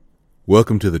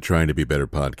Welcome to the Trying to Be Better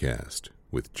podcast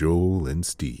with Joel and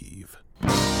Steve. There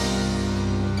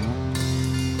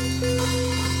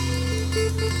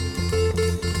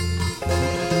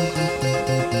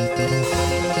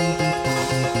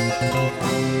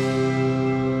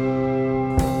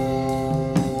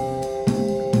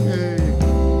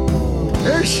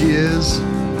she is.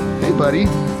 Hey, buddy.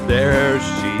 There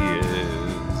she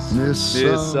is. Miss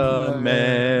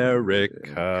America.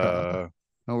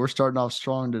 Oh, we're starting off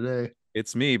strong today.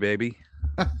 It's me, baby.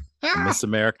 Miss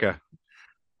America.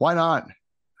 Why not?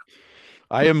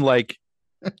 I am like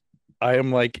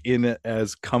in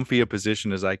as comfy a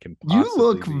position as I can possibly You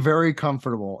look be. very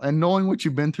comfortable. And knowing what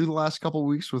you've been through the last couple of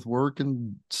weeks with work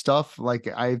and stuff, like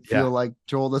I feel like,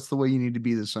 Joel, that's the way you need to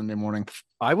be this Sunday morning.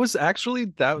 That was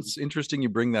interesting you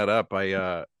bring that up.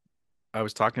 I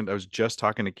was just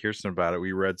talking to Kirsten about it.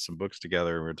 We read some books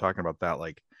together and we were talking about that.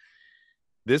 Like,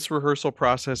 this rehearsal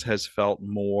process has felt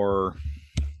more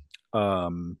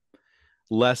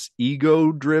less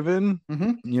ego driven,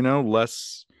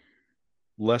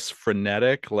 less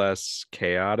frenetic, less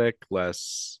chaotic,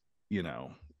 less,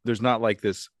 there's not like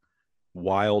this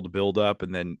wild buildup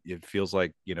and then it feels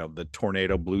like, the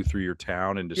tornado blew through your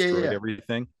town and destroyed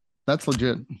everything. That's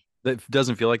legit. That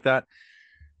doesn't feel like that.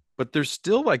 But there's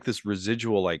still like this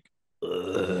residual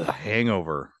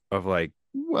hangover of like,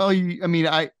 well,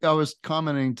 I was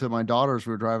commenting to my daughters,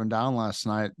 we were driving down last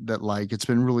night, that like it's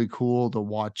been really cool to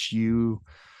watch you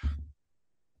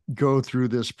go through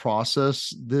this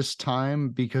process this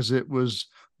time, because it was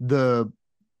the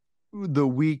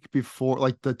week before,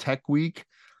 like the tech week,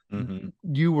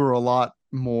 you were a lot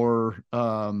more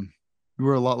you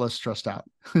were a lot less stressed out.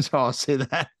 So I'll say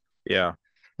that. Yeah.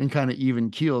 And kind of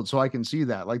even keeled. So I can see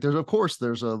that. Like there's a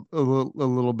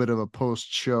little bit of a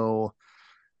post show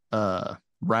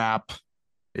wrap,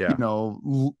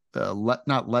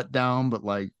 not let down, but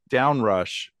like down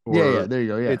rush. There you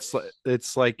go. Yeah.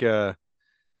 It's like you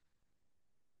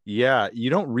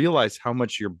don't realize how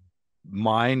much your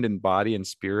mind and body and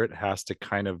spirit has to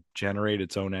kind of generate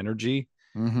its own energy,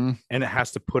 and it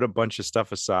has to put a bunch of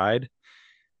stuff aside.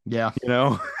 Yeah.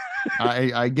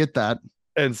 I get that.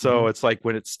 And so it's like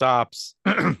when it stops,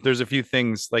 there's a few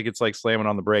things, like it's like slamming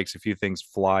on the brakes. A few things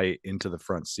fly into the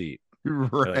front seat.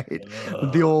 Right. Like,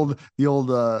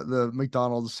 the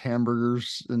McDonald's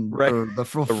hamburgers and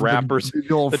the wrappers, the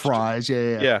old fries.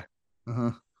 Yeah.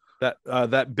 Uh-huh.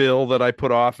 That bill that I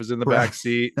put off is in the back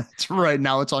seat. That's right.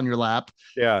 Now it's on your lap.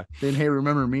 Yeah. Then, hey,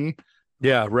 remember me?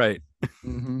 Yeah. Right.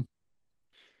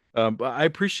 But I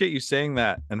appreciate you saying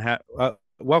that. And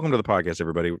welcome to the podcast,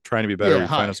 everybody. We're trying to be better.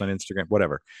 Find us on Instagram,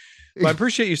 whatever. But I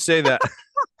appreciate you say that.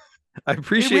 I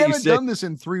appreciate we haven't done this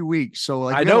in 3 weeks, so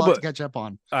like I know, but to catch up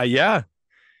on. Yeah.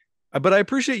 But I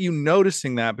appreciate you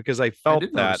noticing that, because I felt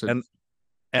that,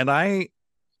 and I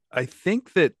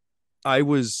think that I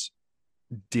was,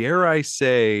 dare I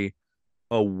say,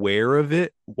 aware of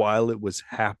it while it was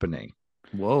happening.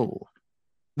 Whoa.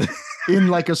 In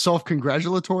like a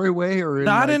self-congratulatory way, or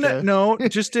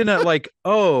just in a like,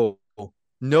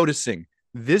 noticing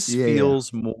this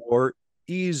feels more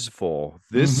easeful.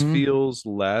 This feels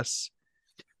less.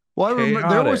 Well, I remember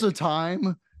there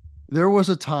was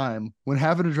a time when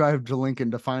having to drive to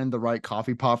Lincoln to find the right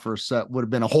coffee pot for a set would have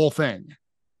been a whole thing.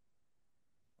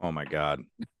 Oh my God.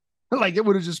 Like it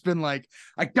would have just been like,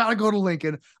 I gotta go to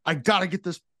Lincoln. I gotta get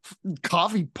this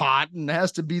coffee pot, and it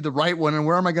has to be the right one. And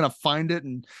where am I going to find it?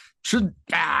 And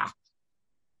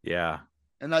yeah.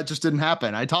 And that just didn't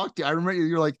happen. I remember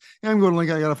you're like, I'm going to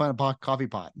Lincoln. I got to find a coffee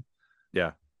pot.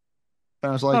 Yeah. And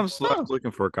I was like, I was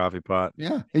looking for a coffee pot.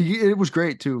 Yeah. It was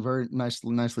great too. Very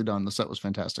nicely done. The set was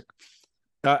fantastic.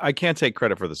 I can't take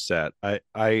credit for the set.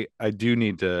 I do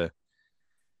need to,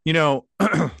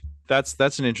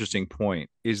 that's an interesting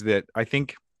point, is that I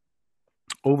think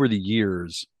over the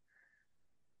years,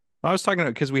 I was talking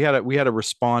because we had a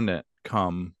respondent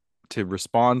come to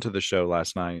respond to the show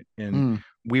last night, and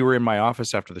we were in my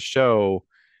office after the show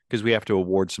because we have to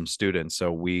award some students.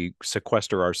 So we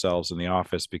sequester ourselves in the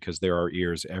office because there are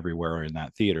ears everywhere in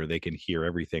that theater. They can hear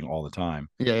everything all the time.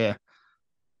 Yeah.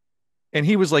 And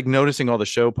he was like noticing all the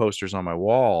show posters on my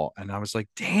wall. And I was like,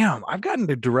 damn, I've gotten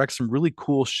to direct some really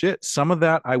cool shit. Some of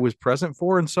that I was present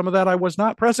for, and some of that I was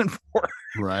not present for.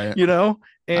 Right. And I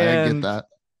get that.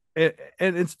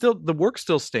 And it's still, the work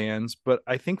still stands, but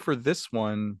I think for this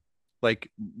one,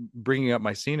 like bringing up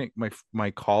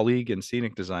my colleague and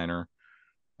scenic designer,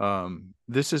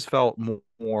 this has felt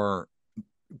more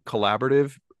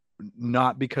collaborative,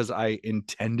 not because I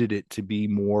intended it to be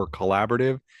more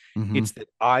collaborative. It's that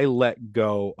I let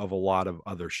go of a lot of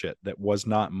other shit that was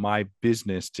not my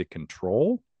business to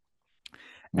control.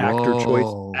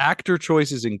 Whoa. actor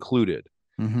choice is included.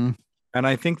 Mm-hmm. And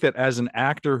I think that as an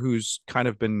actor who's kind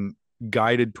of been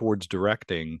guided towards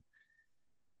directing,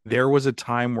 there was a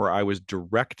time where I was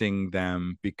directing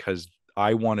them because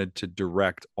I wanted to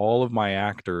direct all of my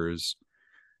actors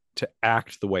to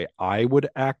act the way I would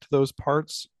act those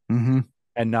parts, Mm-hmm.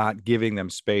 and not giving them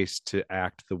space to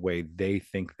act the way they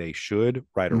think they should,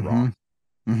 right or Mm-hmm. wrong.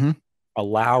 Mm-hmm.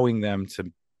 Allowing them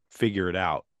to figure it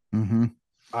out. Mm-hmm.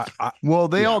 I Well,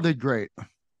 they yeah. all did great.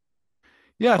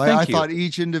 Yeah, Like, thank I you. thought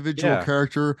each individual Yeah.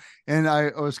 character, and I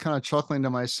was kind of chuckling to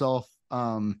myself.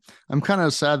 I'm kind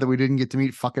of sad that we didn't get to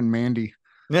meet fucking Mandy,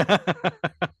 the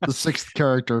sixth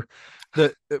character.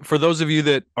 For those of you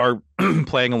that are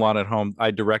playing a lot at home,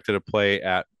 I directed a play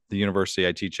at the university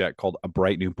I teach at called A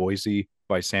Bright New Boise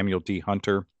by Samuel D.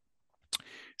 Hunter.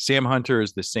 Sam Hunter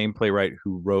is the same playwright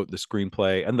who wrote the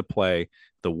screenplay and the play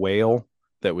The Whale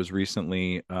that was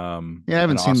recently Yeah, I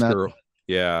haven't seen Oscar.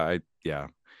 that. Yeah.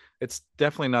 It's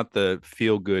definitely not the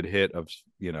feel good hit of,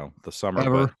 the summer,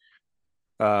 Ever.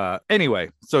 but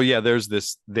anyway, so yeah, there's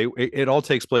this it all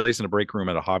takes place in a break room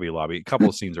at a Hobby Lobby. A couple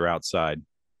of scenes are outside.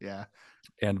 Yeah.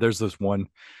 And there's this one,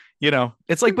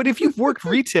 it's like, but if you've worked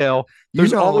retail,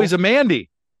 there's You know. always a Mandy.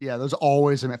 Yeah, there's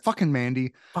always a fucking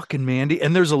Mandy. Fucking Mandy.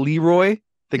 And there's a Leroy,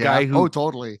 the guy who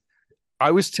totally. I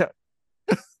was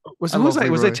was I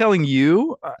Leroy. telling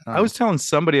you? I Oh. was telling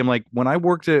somebody, I'm like, when I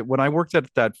worked at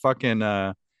that fucking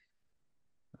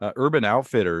Urban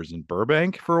Outfitters in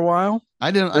Burbank for a while.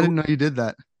 I didn't know you did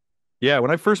that. Yeah,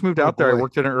 when I first moved out there, I boy.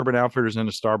 worked at an Urban Outfitters and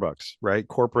a Starbucks, right?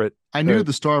 Corporate. I knew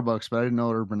the Starbucks, but I didn't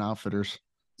know Urban Outfitters.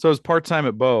 So I was part-time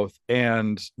at both,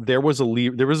 and there was a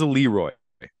Leroy.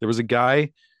 There was a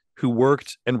guy who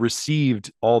worked and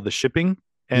received all the shipping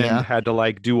and had to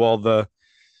like do all the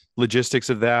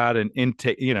logistics of that and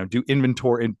intake, do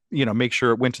inventory and make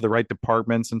sure it went to the right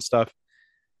departments and stuff.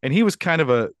 And he was kind of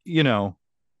a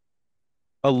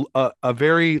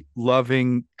very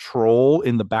loving troll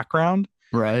in the background.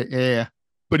 Right. Yeah.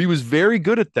 But he was very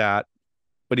good at that.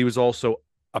 But he was also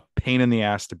a pain in the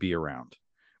ass to be around.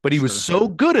 But he was so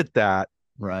good at that,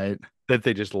 right, that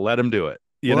they just let him do it.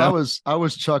 I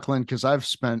was chuckling because I've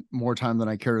spent more time than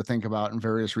I care to think about in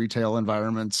various retail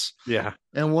environments. Yeah.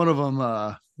 And one of them,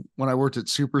 when I worked at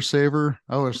Super Saver,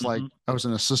 I was like, I was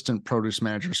an assistant produce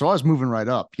manager, so I was moving right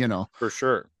up, For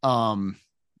sure.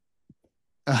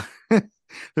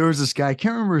 There was this guy, I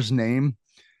can't remember his name,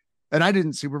 and I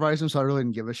didn't supervise him, so I really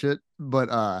didn't give a shit.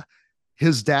 But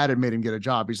his dad had made him get a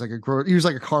job. He was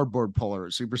like a cardboard puller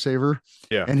at Super Saver.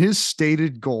 Yeah. And his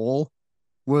stated goal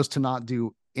was to not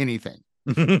do anything.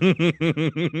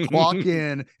 Walk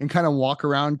in and kind of walk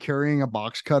around carrying a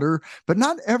box cutter, but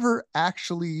not ever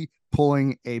actually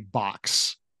pulling a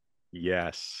box.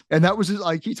 Yes. And that was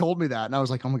like, he told me that, and I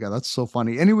was like, oh my God, that's so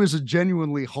funny. And he was a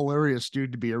genuinely hilarious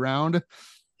dude to be around.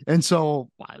 And so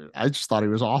I just thought he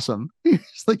was awesome.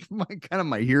 He's like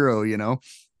my hero,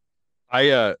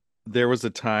 There was a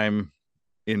time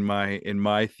in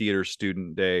my theater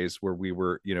student days where we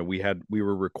were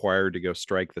required to go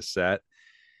strike the set.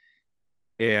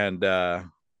 And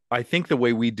I think the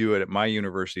way we do it at my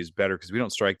university is better because we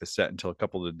don't strike the set until a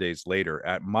couple of days later.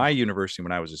 At my university,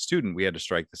 when I was a student, we had to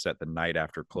strike the set the night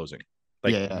after closing,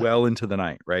 well into the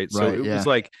night. Right. So it was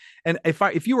like, and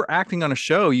if you were acting on a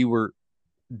show, you were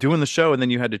doing the show and then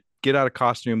you had to get out of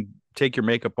costume, take your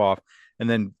makeup off, and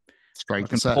then strike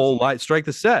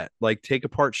the set, like take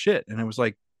apart shit. And I was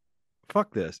like,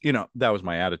 fuck this. That was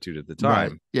my attitude at the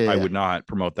time. Right. I would not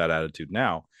promote that attitude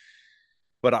now.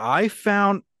 But I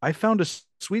found a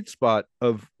sweet spot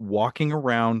of walking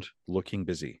around looking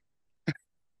busy.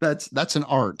 That's an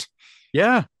art.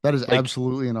 Yeah. That is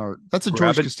absolutely an art. That's a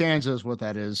George Costanza is what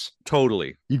that is.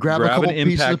 Totally. You grab a couple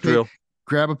pieces of paper,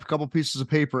 grab a couple pieces of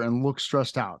paper and look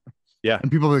stressed out. Yeah.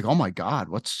 And people are like, oh my God,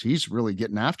 he's really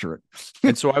getting after it.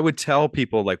 And so I would tell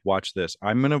people, like, watch this.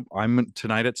 I'm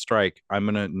tonight at strike, I'm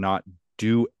going to not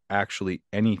do actually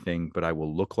anything, but I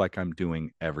will look like I'm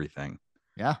doing everything.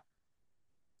 Yeah.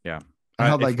 Yeah. And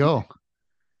how'd that go?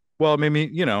 Well,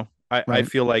 maybe, I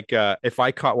feel like if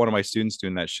I caught one of my students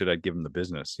doing that shit, I'd give them the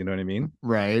business. You know what I mean?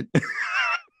 Right.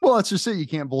 Well, that's just it. You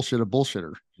can't bullshit a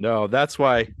bullshitter. No, that's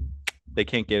why they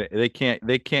can't get it.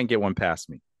 They can't get one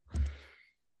past me.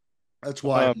 That's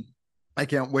why I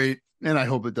can't wait. And I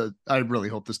hope it does. I really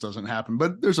hope this doesn't happen,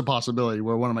 but there's a possibility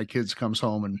where one of my kids comes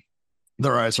home and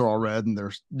their eyes are all red and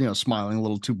they're, smiling a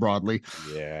little too broadly.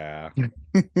 Yeah.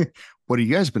 What have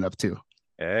you guys been up to?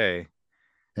 Hey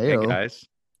Hey-o. guys.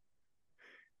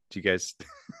 Did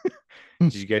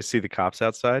you guys see the cops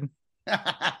outside?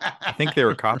 I think there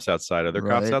were cops outside. Are there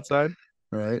cops outside?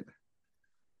 Right.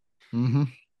 Mm-hmm.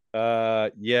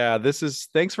 Yeah,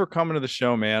 thanks for coming to the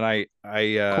show, man.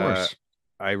 Of course.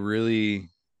 I really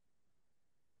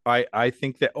I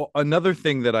think that another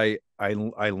thing that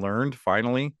I learned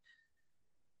finally,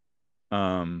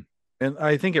 and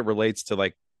I think it relates to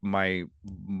like my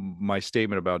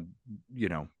statement about, you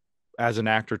know, as an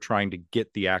actor trying to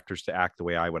get the actors to act the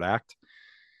way I would act.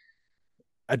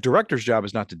 A director's job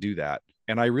is not to do that.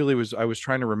 And I was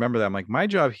trying to remember that. I'm like, my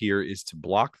job here is to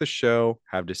block the show,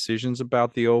 have decisions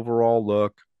about the overall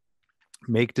look,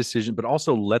 make decisions, but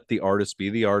also let the artists be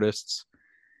the artists.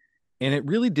 And it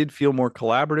really did feel more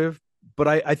collaborative. But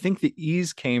I think the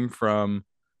ease came from,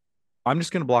 I'm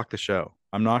just going to block the show.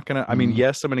 I'm not going to, I mean,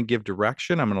 yes, I'm going to give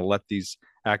direction. I'm going to let these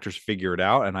actors figure it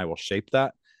out and I will shape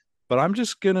that. But I'm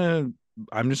just going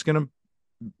to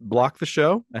block the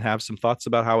show and have some thoughts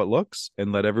about how it looks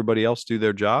and let everybody else do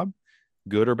their job,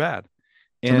 good or bad.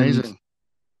 It's And amazing.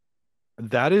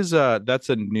 That's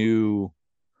a new,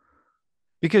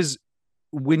 because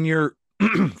when you're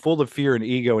full of fear and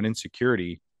ego and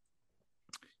insecurity,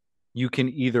 you can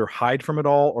either hide from it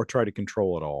all or try to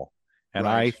control it all. And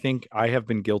Right. I think I have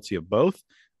been guilty of both,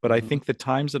 but I think the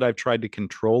times that I've tried to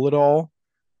control it all,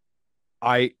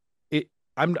 I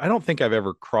don't think I've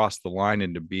ever crossed the line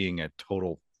into being a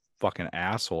total fucking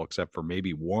asshole, except for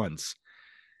maybe once.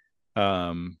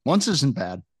 Once isn't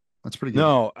bad. That's pretty good.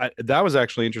 No, that was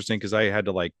actually interesting because I had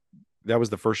to that was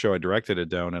the first show I directed at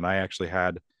Doan, and I actually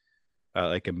had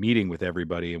like a meeting with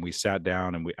everybody, and we sat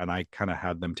down and I kind of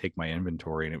had them take my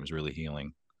inventory, and it was really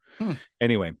healing.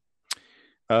 Anyway,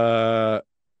 that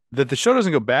the show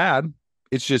doesn't go bad.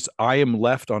 It's just I am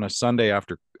left on a Sunday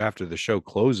after the show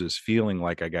closes feeling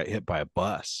like I got hit by a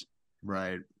bus.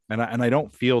 Right. And I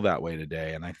don't feel that way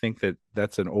today. And I think that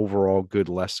that's an overall good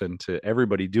lesson to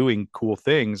everybody doing cool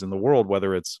things in the world,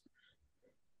 whether it's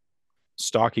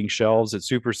stocking shelves at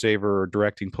Super Saver or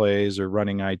directing plays or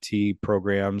running IT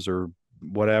programs or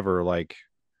whatever. Like,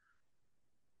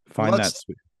 find that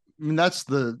sweet. I mean, that's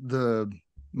the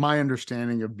my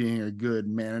understanding of being a good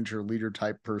manager, leader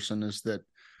type person is that,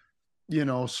 you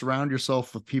know, surround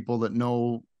yourself with people that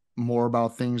know more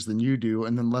about things than you do,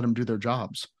 and then let them do their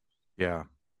jobs. Yeah.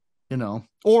 You know,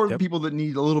 or people that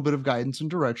need a little bit of guidance and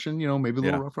direction, you know, maybe a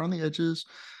little rough around the edges.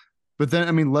 But then,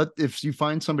 I mean, if you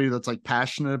find somebody that's like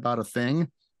passionate about a thing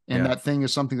and that thing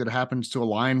is something that happens to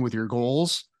align with your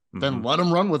goals, then let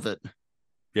them run with it.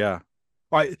 Yeah.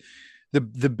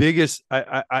 The biggest,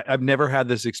 I've never had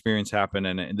this experience happen.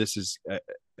 And this is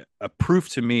a proof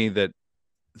to me that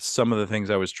some of the things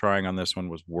I was trying on this one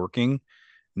was working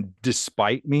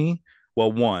despite me.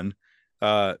 Well, one,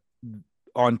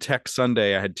 on Tech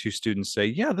Sunday, I had two students say,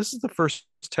 yeah, this is the first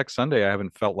Tech Sunday I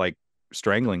haven't felt like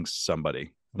strangling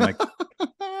somebody. I'm like,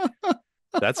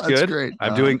 that's good. Great.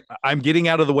 I'm getting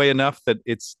out of the way enough that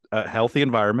it's a healthy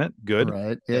environment. Good.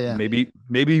 Right. Yeah.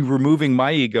 Maybe removing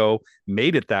my ego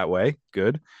made it that way.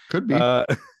 Good. Could be.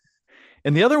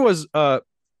 And the other was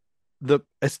the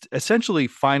essentially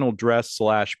final dress /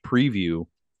 preview.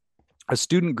 A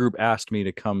student group asked me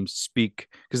to come speak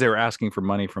because they were asking for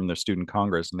money from their student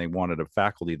congress and they wanted a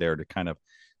faculty there to kind of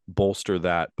bolster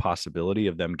that possibility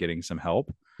of them getting some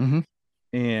help.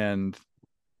 And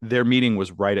their meeting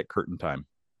was right at curtain time.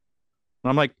 And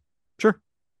I'm like, sure.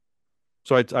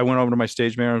 So I went over to my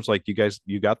stage manager. I was like,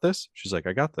 you got this? She's like,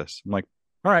 I got this. I'm like,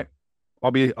 all right,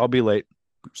 I'll be late.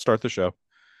 Start the show.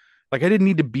 Like, I didn't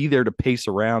need to be there to pace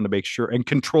around to make sure and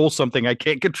control something I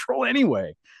can't control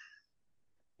anyway.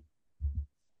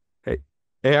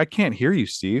 Hey, I can't hear you,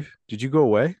 Steve. Did you go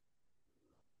away?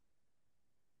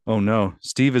 Oh, no.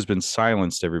 Steve has been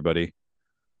silenced, everybody.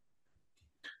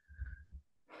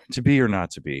 To be or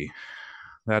not to be,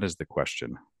 that is the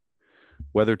question.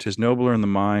 Whether 'tis nobler in the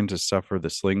mind to suffer the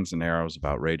slings and arrows of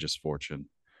outrageous fortune,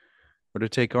 or to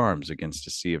take arms against a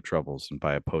sea of troubles and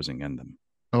by opposing end them.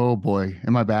 Oh, boy.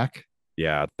 Am I back?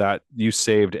 Yeah, that you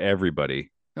saved everybody.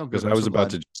 Because I was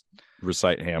about to just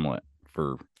recite Hamlet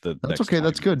for the That's next okay. Time.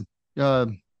 That's good. Yeah.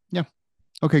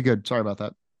 Okay, good. Sorry about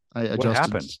that. I adjusted. What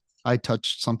happened? I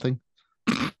touched something.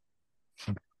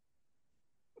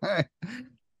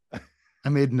 I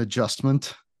made an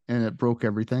adjustment and it broke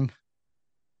everything.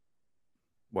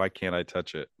 Why can't I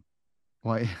touch it?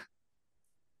 Why?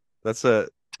 That's a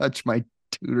touch my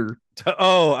tutor.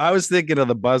 Oh, I was thinking of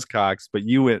the Buzzcocks, but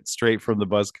you went straight from the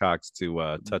Buzzcocks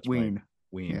to touch Ween. My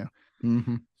Ween. Yeah.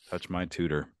 Mm-hmm. Touch my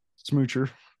tutor. Smoocher.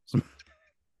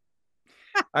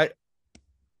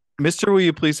 Mr. Will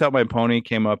You Please Help My Pony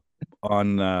came up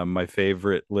on my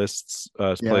favorite lists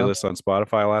playlist on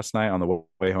Spotify last night on the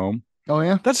way home. Oh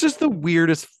yeah, that's just the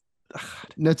weirdest.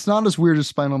 It's not as weird as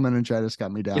spinal meningitis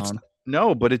got me down.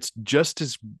 No, but it's just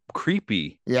as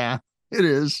creepy. Yeah, it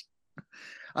is.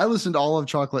 I listened to all of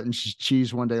Chocolate and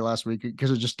Cheese one day last week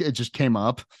because it just came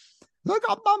up. Like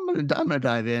I'm gonna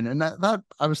dive in, and that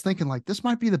I was thinking like this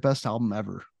might be the best album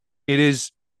ever. It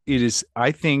is. It is.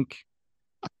 I think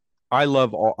I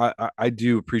love all. I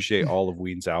do appreciate all of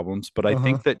Ween's albums, but I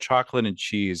think that Chocolate and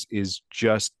Cheese is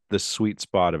just the sweet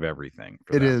spot of everything.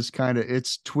 It is kind of.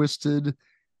 It's twisted.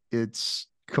 It's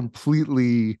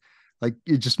completely like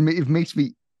it makes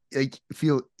me like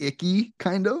feel icky,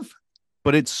 kind of.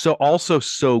 But it's also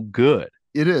so good.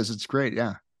 It is. It's great.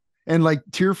 Yeah, and like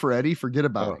Tear for Eddie, forget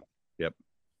about it. Yep,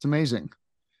 it's amazing.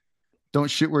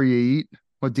 Don't shit where you eat.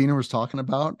 What Dina was talking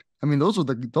about. I mean, those are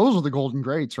the golden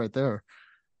greats right there.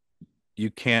 He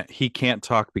can't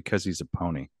talk because he's a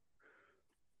pony.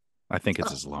 I think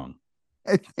it's his lung.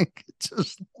 I think it's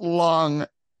just long.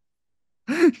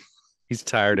 He's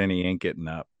tired and he ain't getting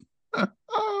up.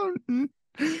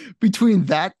 Between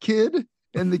that kid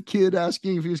and the kid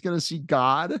asking if he was going to see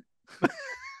God. Am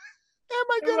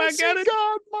I going to see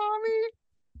God, mommy?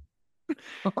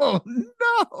 Oh,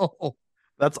 no.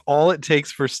 That's all it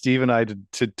takes for Steve and I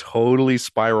to totally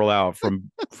spiral out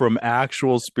from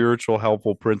actual spiritual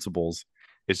helpful principles.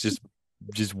 It's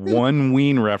just one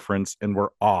Ween reference and we're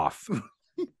off.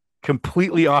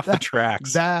 Completely off the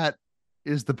tracks. That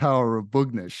is the power of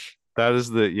Boognish. That's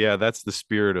the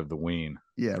spirit of the Ween.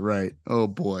 Yeah, right. Oh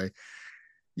boy.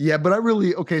 Yeah, but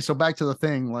so back to the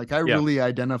thing. Like really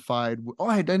identified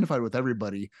with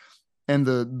everybody. And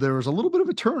there was a little bit of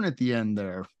a turn at the end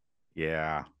there.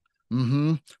 Yeah.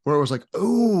 Mm-hmm. Where it was like,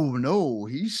 oh no,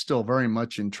 he's still very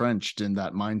much entrenched in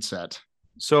that mindset.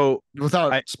 So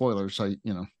without spoilers, do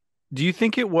you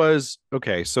think it was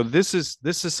okay? So this is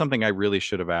something I really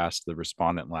should have asked the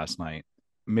respondent last night.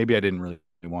 Maybe I didn't really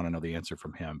want to know the answer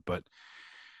from him, but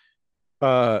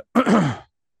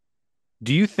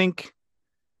do you think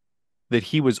that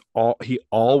he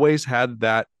always had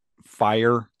that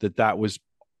fire, that was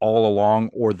all along,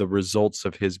 or the results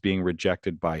of his being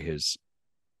rejected by his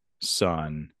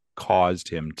son caused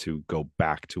him to go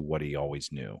back to what he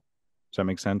always knew? Does that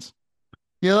make sense?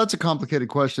 Yeah, that's a complicated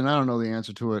question. I don't know the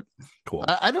answer to it. Cool.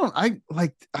 I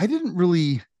didn't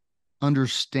really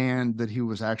understand that he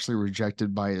was actually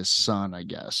rejected by his son, I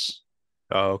guess.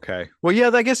 Oh, okay. Well, yeah,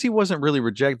 I guess he wasn't really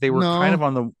rejected. They were kind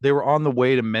of they were on the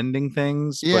way to mending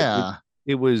things. Yeah.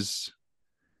 But it was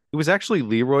actually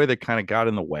Leroy that kind of got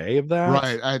in the way of that.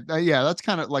 Right. That's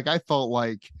kind of like, I felt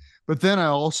like, but then I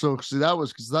also see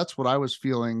because that's what I was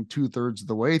feeling 2/3 of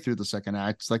the way through the second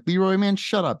act. It's like, Leroy, man,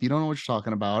 shut up. You don't know what you're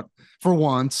talking about for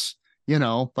once,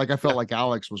 like I felt like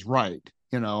Alex was right,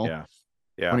 Yeah.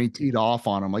 When he teed off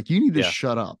on him, like, you need to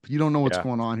shut up. You don't know what's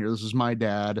going on here. This is my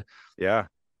dad. Yeah.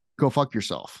 Go fuck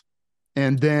yourself.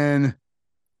 And then,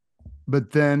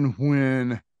 but then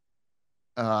when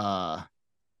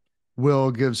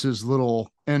Will gives his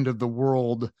little end of the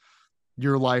world,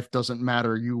 your life doesn't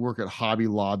matter, you work at Hobby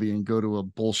Lobby and go to a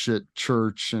bullshit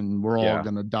church and we're all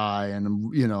gonna die,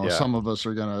 and some of us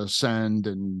are gonna ascend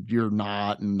and you're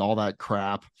not, and all that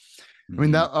crap. I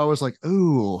mean, that I was like,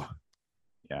 ooh,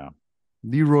 yeah,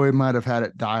 Leroy might have had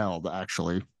it dialed,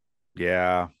 actually.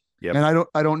 Yeah. Yep. And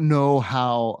I don't know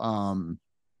how I mean,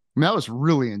 that was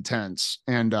really intense.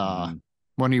 And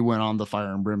when he went on the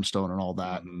fire and brimstone and all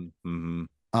that.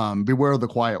 Beware of the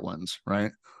quiet ones,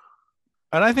 right?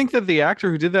 And I think that the actor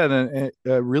who did that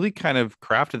really kind of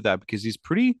crafted that, because he's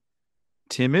pretty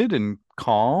timid and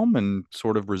calm and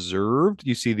sort of reserved.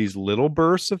 You see these little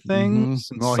bursts of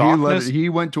things. And softness. He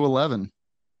went to 11.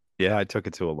 Yeah, I took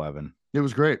it to 11. It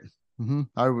was great.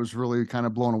 I was really kind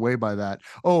of blown away by that.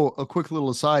 Oh, a quick little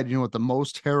aside. You know what the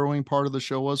most harrowing part of the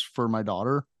show was for my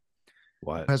daughter?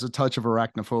 What? Has a touch of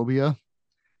arachnophobia.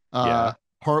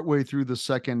 Partway through the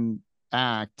second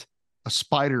act, a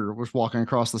spider was walking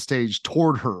across the stage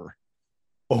toward her.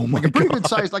 Oh my God. A pretty God. good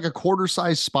size, like a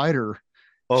quarter-sized spider.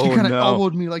 Oh, she kind of no.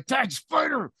 elbowed me like, "Dad,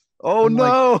 spider!" Oh, and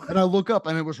no. And I look up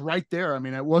and it was right there. I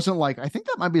mean, it wasn't like, I think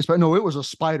that might be a spider. No, it was a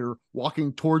spider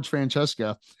walking towards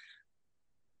Francesca.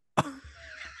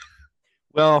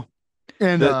 Well,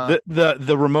 and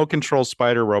the remote control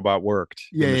spider robot worked.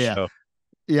 Yeah.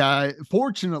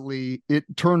 Fortunately, it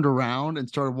turned around and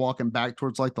started walking back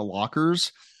towards like the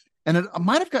lockers. And it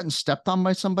might have gotten stepped on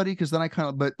by somebody, because then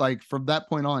but like from that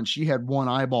point on, she had one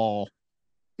eyeball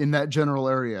in that general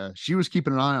area. She was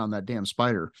keeping an eye on that damn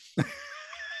spider.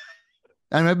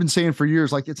 And I've been saying for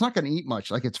years, like, it's not going to eat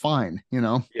much. Like, it's fine,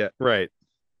 Yeah, right.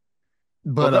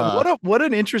 But what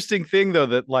an interesting thing, though,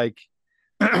 that like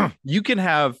you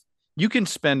can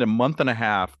spend a month and a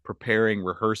half preparing,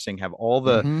 rehearsing, have all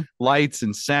the lights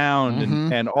and sound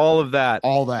and all of that.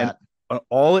 And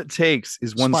all it takes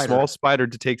is one small spider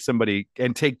to take somebody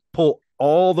and pull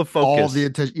all the focus. All the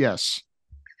attention. Yes.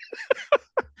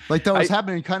 Like that was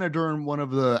happening kind of during one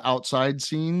of the outside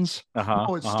scenes.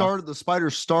 The spider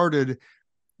started,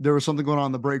 there was something going on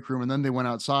in the break room, and then they went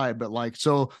outside. But like,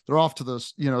 so they're off to the,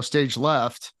 you know, stage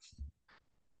left,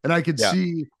 and I could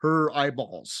see her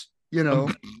eyeballs, you know,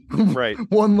 right.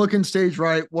 One looking stage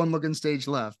right, one looking stage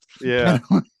left. Yeah.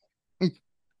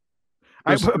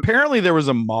 Apparently there was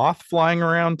a moth flying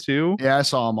around too. Yeah, I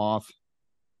saw a moth.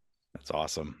 That's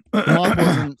awesome. The moth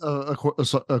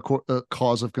wasn't a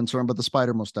cause of concern, but the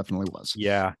spider most definitely was.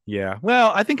 Yeah.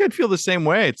 Well, I think I'd feel the same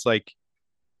way. It's like,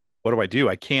 what do?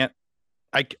 I can't.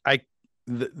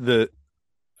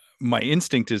 My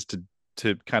instinct is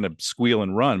to kind of squeal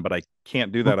and run, but I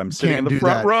can't do that. I'm sitting in the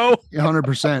front row.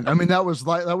 100%. I mean, that was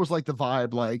like the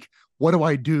vibe. Like, what do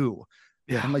I do?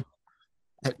 Yeah. I'm like,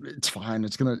 it's fine.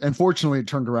 It's gonna. Unfortunately, it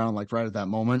turned around like right at that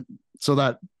moment, so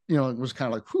that, you know, it was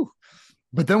kind of like, whew.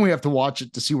 But then we have to watch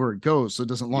it to see where it goes, so it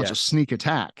doesn't launch a sneak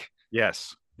attack.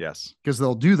 Yes. Because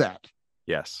they'll do that.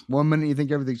 Yes. 1 minute you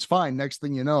think everything's fine, next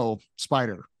thing you know,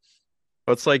 spider.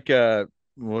 Well, it's like, what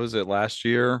was it, last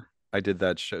year? I did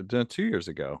that show 2 years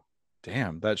ago.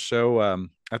 Damn, that show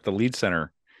at the Lead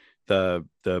Center, the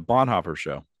Bonhoeffer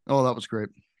show. Oh, that was great.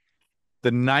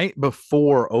 The night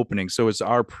before opening, so it's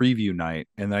our preview night,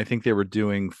 and I think they were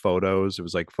doing photos. It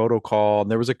was like photo call, and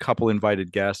there was a couple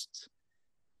invited guests.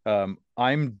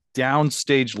 I'm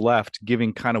downstage left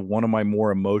giving kind of one of my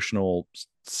more emotional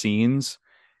scenes,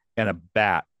 and a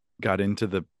bat got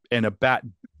into and a bat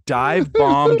dive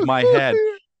bombed my head,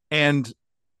 and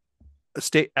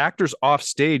actors off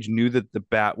stage knew that the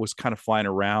bat was kind of flying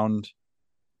around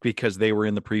because they were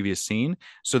in the previous scene,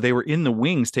 so they were in the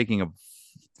wings taking a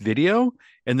video,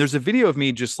 and there's a video of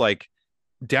me just like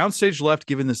downstage left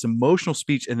giving this emotional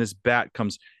speech, and this bat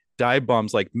comes, dive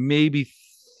bombs like maybe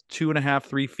 2.5,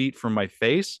 3 feet from my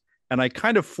face, and I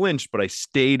kind of flinched, but I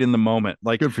stayed in the moment.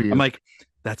 Like, good for you. I'm like,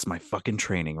 that's my fucking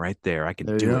training right there. I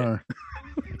can do it.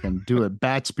 I can do it.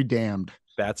 Bats be damned.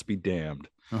 Bats be damned.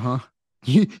 Uh-huh.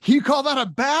 You call that a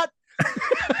bat?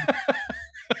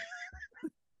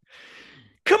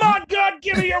 Come on, God,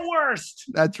 give me your worst.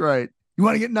 That's right. You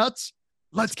want to get nuts?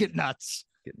 Let's get nuts.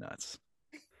 Get nuts.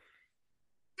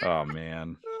 Oh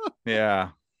man.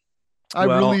 Yeah. I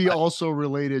really also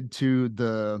related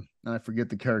to I forget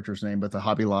the character's name, but the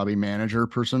Hobby Lobby manager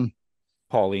person.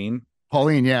 Pauline,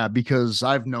 yeah, because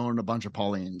I've known a bunch of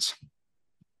Paulines.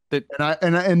 And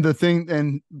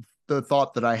the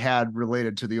thought that I had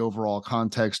related to the overall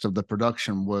context of the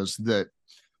production was that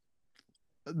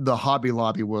the Hobby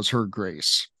Lobby was her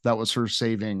grace. That was her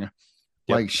saving.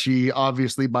 Yep. Like, she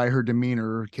obviously, by her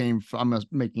demeanor, I'm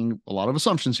making a lot of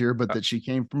assumptions here, but that she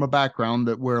came from a background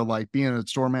where like being a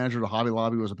store manager to Hobby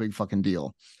Lobby was a big fucking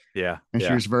deal. Yeah. And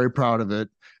she was very proud of it.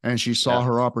 And she saw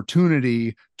her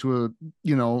opportunity to,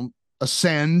 you know,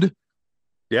 ascend.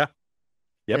 Yeah.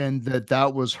 Yep. And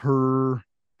that was her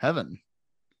heaven.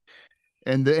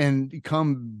 And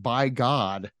come by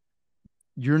God,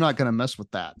 you're not going to mess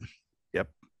with that. Yep.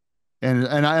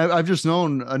 And I've just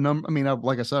known a number. I mean,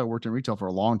 like I said, I worked in retail for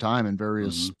a long time in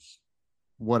various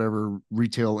whatever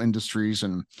retail industries,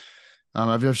 and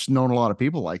I've just known a lot of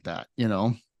people like that. You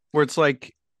know, where it's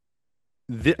like,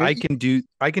 I can do.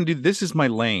 This is my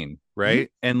lane, right?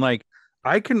 Mm-hmm. And like,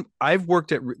 I've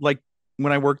worked at, like,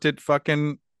 when I worked at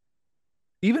fucking,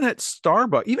 even at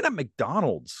Starbucks, even at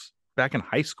McDonald's back in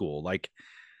high school. Like,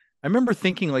 I remember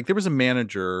thinking, like, there was a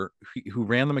manager who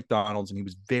ran the McDonald's, and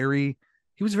he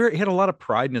had a lot of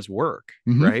pride in his work,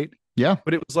 right? Yeah.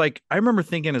 But it was like, I remember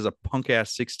thinking as a punk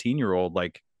ass 16-year-old,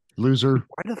 like, loser,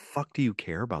 why the fuck do you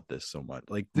care about this so much?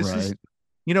 Like, this is,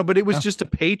 you know, but it was just a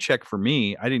paycheck for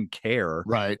me. I didn't care.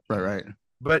 Right.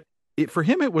 But for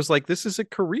him, it was like, this is a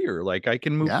career. Like, I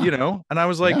can move, you know, and I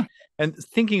was like, and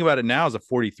thinking about it now as a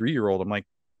 43-year-old, I'm like,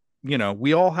 you know,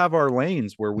 we all have our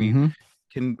lanes where we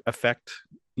can affect,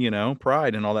 you know,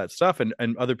 pride and all that stuff.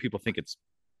 And other people think it's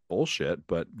bullshit,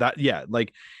 but that,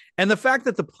 like, and the fact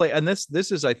that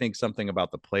this is, I think, something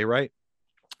about the playwright,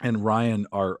 and Ryan,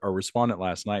 our respondent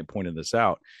last night, pointed this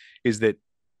out, is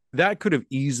that could have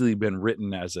easily been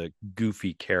written as a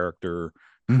goofy character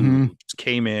who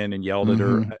came in and yelled at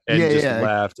her and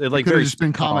left. It like, very just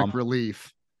been comic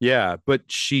relief. Yeah, but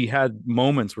she had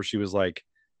moments where she was like,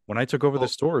 when I took over the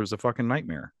store, it was a fucking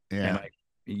nightmare. Yeah.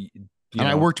 And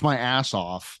I worked my ass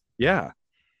off. Yeah.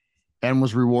 And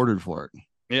was rewarded for it.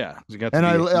 Yeah. And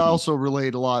I also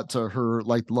relate a lot to her,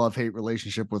 like, love-hate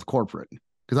relationship with corporate,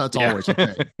 because that's always a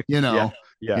thing, you know?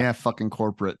 Yeah. Fucking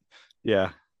corporate.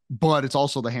 Yeah. But it's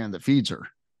also the hand that feeds her.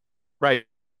 Right.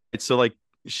 It's so, like,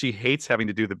 she hates having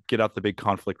to get out the big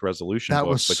conflict resolution. That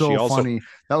was so funny.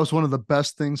 That was one of the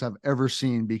best things I've ever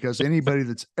seen, because anybody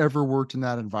that's ever worked in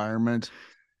that environment,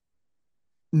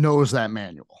 knows that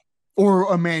manual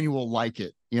or a manual like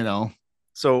it,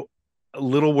 So a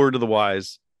little word to the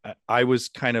wise. I was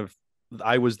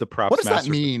the props What does that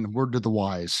master. mean? Word to the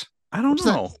wise. I don't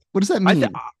know. What does that mean?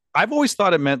 I've always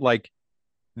thought it meant like,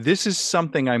 this is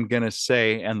something I'm going to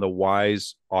say and the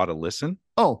wise ought to listen.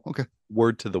 Oh, okay.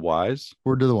 Word to the wise.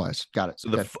 Word to the wise. Got it. So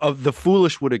the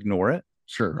foolish would ignore it.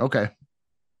 Sure. Okay.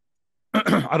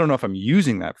 I don't know if I'm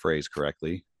using that phrase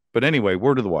correctly, but anyway,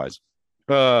 word to the wise.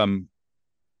 Let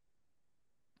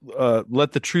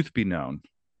the truth be known.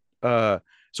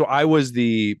 So I was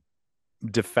the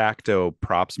de facto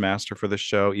props master for the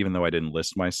show, even though I didn't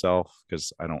list myself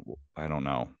because I don't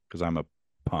know, because I'm a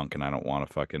punk and I don't want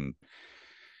to fucking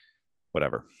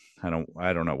whatever. I don't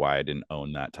know why I didn't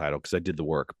own that title because I did the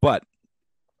work. But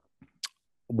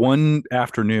one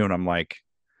afternoon, I'm like,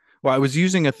 well, I was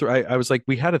using I was like,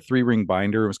 we had a 3-ring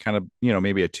binder. It was kind of,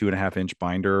 maybe a 2.5-inch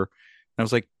binder. And I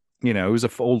was like, it was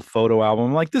an old photo album.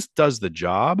 I'm like, this does the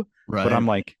job. Right. But I'm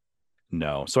like,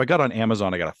 no. So I got on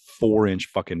Amazon. I got a 4-inch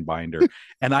fucking binder.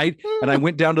 and I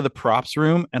went down to the props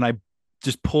room and I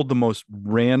just pulled the most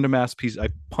random ass piece. I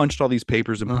punched all these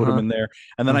papers and put them in there.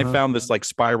 And then I found this like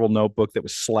spiral notebook that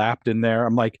was slapped in there.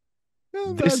 I'm like,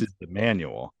 this is the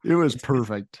manual. It was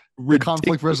perfect. The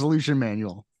conflict resolution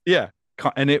manual. Yeah.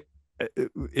 And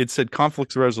it said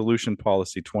conflict resolution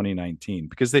policy 2019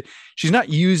 because she's not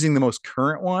using the most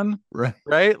current one.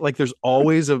 Right. Like there's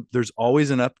always an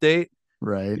update.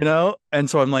 Right. And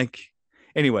so I'm like,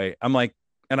 anyway, I'm like,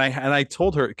 and I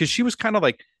told her, because she was kind of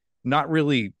like not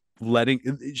really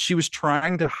she was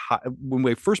trying to hide, when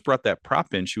we first brought that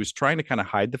prop in, she was trying to kind of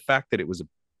hide the fact that it was a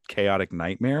chaotic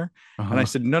nightmare. And I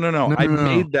said, no, I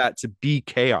made that to be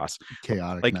chaos.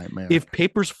 Chaotic nightmare. If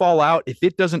papers fall out, if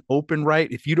it doesn't open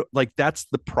right, if you don't like, that's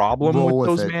the problem with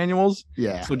those manuals.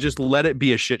 Yeah. So just let it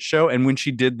be a shit show. And when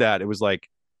she did that, it was like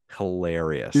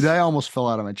hilarious. Dude, I almost fell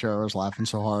out of my chair. I was laughing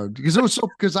so hard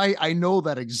because I know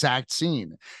that exact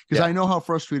scene because I know how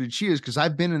frustrated she is because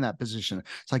I've been in that position.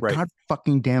 It's like, God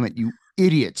fucking damn it, you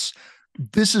idiots.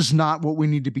 This is not what we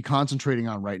need to be concentrating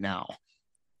on right now.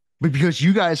 But because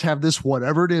you guys have this,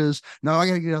 whatever it is, now I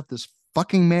got to get out this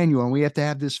fucking manual and we have to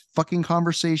have this fucking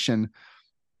conversation.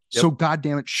 Yep. So God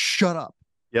damn it, shut up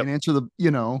and answer the,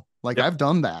 I've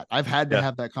done that. I've had to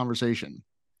have that conversation.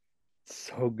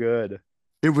 So good.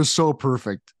 It was so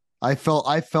perfect. I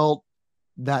felt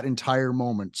that entire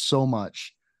moment so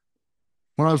much.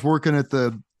 When I was working at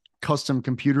the custom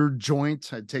computer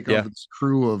joint, I'd take over this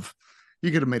crew of,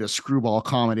 you could have made a screwball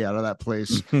comedy out of that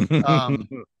place.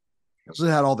 So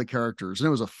it had all the characters and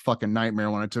it was a fucking nightmare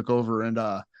when I took over. And,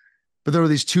 but there were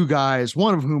these 2 guys,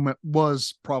 one of whom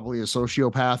was probably a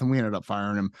sociopath and we ended up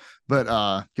firing him, but,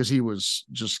 cause he was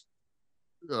just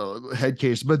head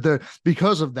case, but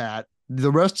because of that,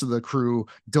 the rest of the crew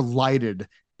delighted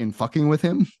in fucking with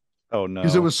him. Oh no.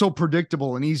 Because it was so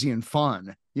predictable and easy and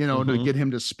fun, to get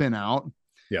him to spin out.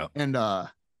 Yeah. And but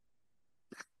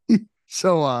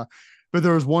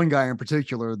there was one guy in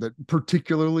particular that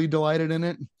particularly delighted in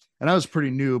it. And I was pretty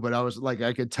new, but I was like,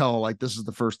 I could tell like this is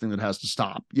the first thing that has to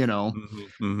stop,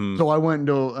 So I went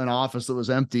into an office that was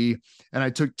empty and I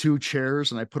took 2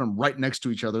 chairs and I put them right next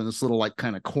to each other in this little like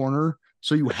kind of corner.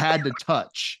 So you had to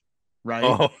touch. Right.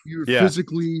 Oh, you're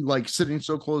physically like sitting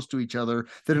so close to each other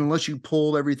that unless you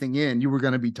pulled everything in, you were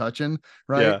going to be touching.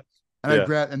 Right. Yeah. And I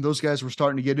grabbed, and those guys were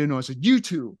starting to get into it. I said, you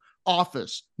 2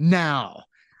 office now.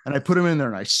 And I put him in there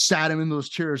and I sat him in those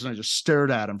chairs and I just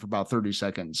stared at him for about 30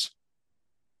 seconds.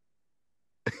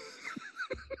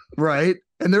 Right.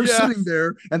 And they're sitting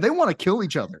there and they want to kill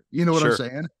each other. You know what I'm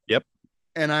saying? Yep.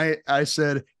 And I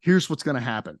said, here's what's going to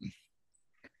happen.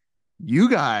 You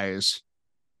guys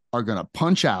are going to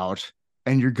punch out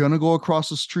and you're going to go across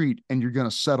the street and you're going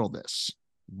to settle this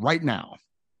right now.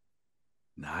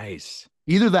 Nice.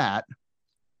 Either that,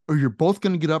 or you're both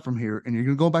going to get up from here and you're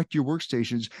going to go back to your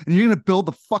workstations and you're going to build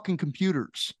the fucking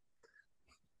computers.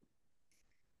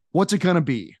 What's it going to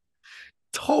be?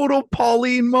 Total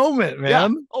Pauline moment, man.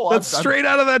 Yeah. Oh, that's straight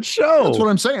out of that show. That's what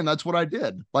I'm saying. That's what I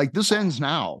did. Like this ends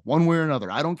now, one way or another.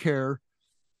 I don't care.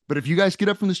 But if you guys get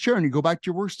up from this chair and you go back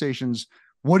to your workstations,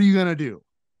 what are you going to do?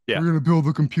 Yeah. We're going to build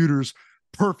the computers.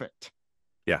 Perfect.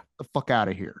 Yeah. The fuck out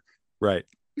of here. Right.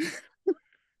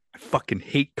 I fucking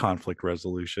hate conflict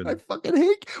resolution. I fucking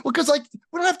hate. Well, because like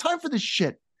we don't have time for this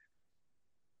shit.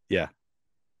 Yeah.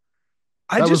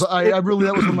 That was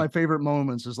one of my favorite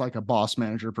moments as like a boss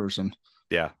manager person.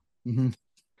 Yeah. Mm-hmm.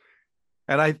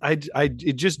 And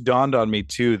it just dawned on me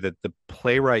too that the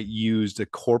playwright used a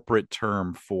corporate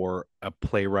term for a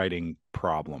playwriting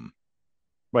problem.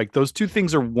 Like those 2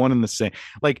 things are one and the same.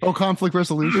 Like, conflict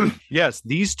resolution. Yes,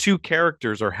 these 2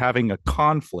 characters are having a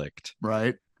conflict.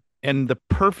 Right. And the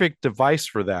perfect device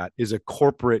for that is a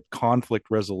corporate conflict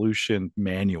resolution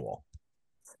manual.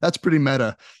 That's pretty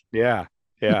meta. Yeah.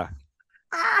 Yeah.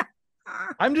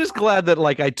 I'm just glad that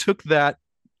like I took that,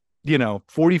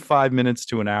 45 minutes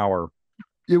to an hour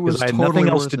It because was I had totally nothing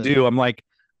else worth to it. do. I'm like,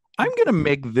 I'm going to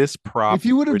make this prop. If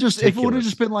it would have just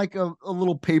ridiculous. been like a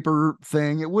little paper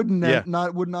thing, it would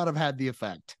not have had the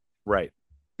effect. Right.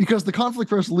 Because the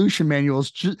conflict resolution manual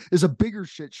is a bigger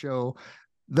shit show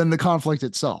than the conflict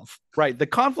itself. Right. The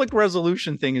conflict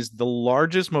resolution thing is the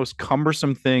largest, most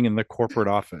cumbersome thing in the corporate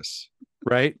office,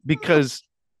 right? Because,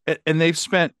 and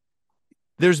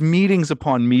there's meetings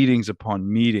upon meetings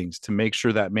upon meetings to make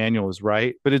sure that manual is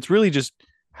right. But it's really just,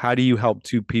 how do you help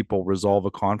two people resolve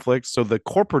a conflict? So the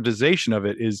corporatization of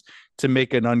it is to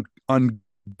make an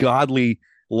ungodly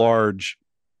large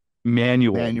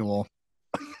manual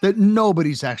that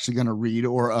nobody's actually going to read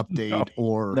or update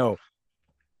no.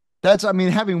 That's, I mean,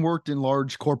 having worked in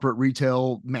large corporate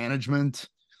retail management,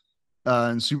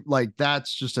 and like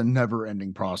that's just a never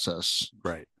ending process.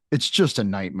 Right. It's just a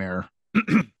nightmare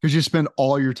because you spend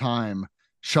all your time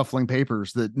shuffling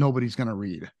papers that nobody's going to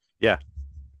read. Yeah.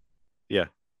 Yeah.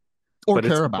 Or but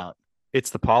care about.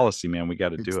 It's the policy, man. We got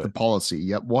to do it. It's the policy.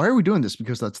 Yep. Why are we doing this?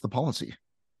 Because that's the policy.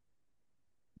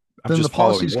 Then the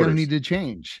policy is going to need to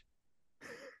change.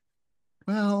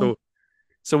 Well,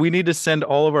 so we need to send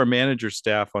all of our manager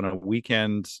staff on a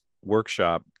weekend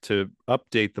workshop to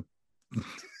update the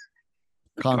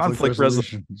conflict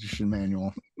resolution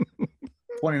manual.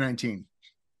 2019.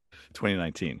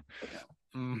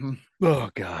 Mm-hmm. Oh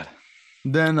God.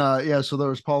 Then so there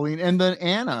was Pauline, and then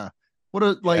Anna. What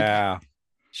a like. Yeah.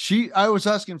 I was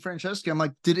asking Francesca, I'm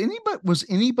like, was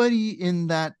anybody in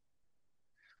that?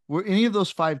 Were any of those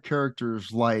 5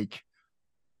 characters like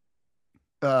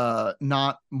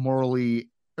not morally,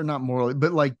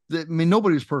 but like, I mean,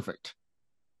 nobody was perfect.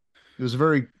 It was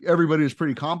everybody was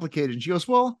pretty complicated. And she goes,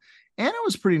 well, Anna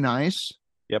was pretty nice.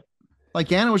 Yep.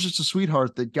 Like Anna was just a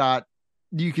sweetheart that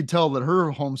you could tell that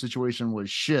her home situation was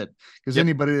shit because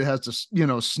anybody that has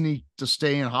to, sneak to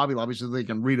stay in Hobby Lobby so they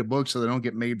can read a book so they don't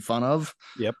get made fun of.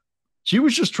 Yep. She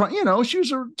was just trying, she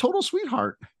was a total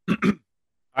sweetheart.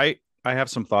 I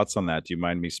have some thoughts on that. Do you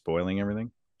mind me spoiling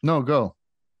everything? No, go.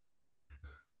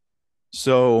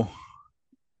 So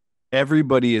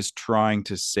everybody is trying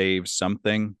to save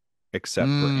something except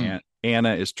for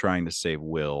Anna is trying to save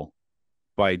Will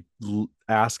by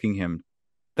asking him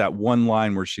that one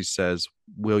line where she says,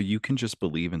 Will, you can just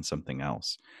believe in something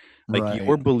else. Like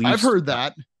your beliefs. I've heard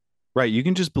that. Right. You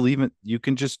can just believe it. You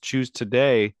can just choose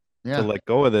today to let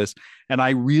go of this. And I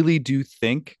really do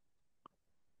think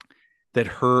that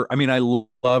I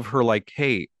love her, like,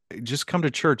 hey, just come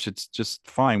to church. It's just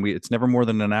fine. It's never more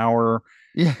than an hour.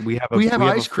 Yeah. We have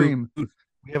ice cream.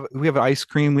 We have ice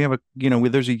cream. We have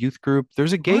there's a youth group.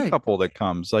 There's a gay couple that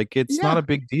comes. Like, it's not a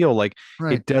big deal. Like,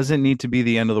 it doesn't need to be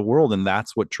the end of the world. And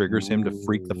that's what triggers him to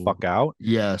freak the fuck out.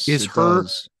 Yes. Is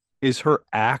her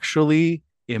actually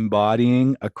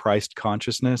embodying a Christ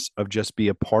consciousness of just be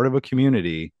a part of a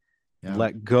community,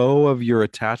 let go of your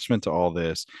attachment to all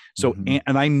this. So,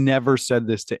 and I never said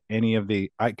this to any of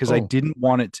because I didn't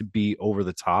want it to be over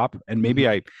the top, and maybe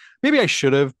I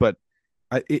should have, but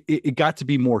it got to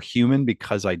be more human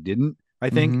because I didn't. I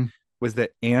think was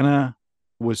that Anna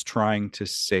was trying to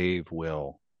save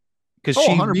Will because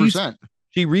 100%.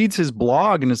 She reads his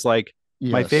blog and is like,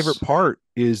 my favorite part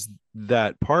is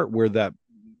that part where that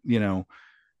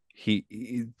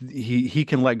he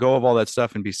can let go of all that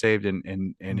stuff and be saved,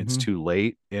 and it's too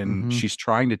late, and she's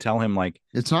trying to tell him, like,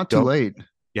 it's not too late.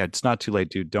 Yeah, it's not too late,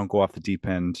 dude. Don't go off the deep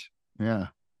end. Yeah.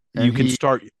 And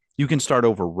you can start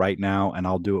over right now, and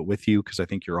I'll do it with you because I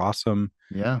think you're awesome.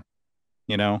 Yeah.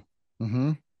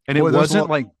 And it wasn't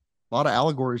like a lot of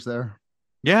allegories there.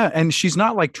 Yeah. And she's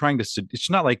not like it's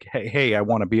not like, hey, I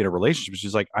want to be in a relationship.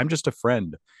 She's like, I'm just a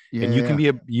friend. And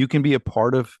you can be a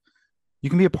part of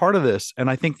this. And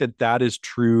I think that is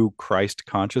true Christ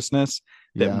consciousness,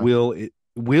 that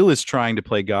Will is trying to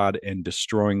play God and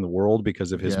destroying the world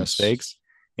because of his mistakes.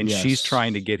 And she's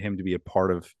trying to get him to be a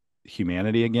part of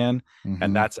humanity again.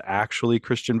 And that's actually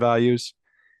Christian values.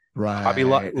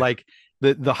 Right. Like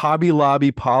the Hobby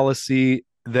Lobby policy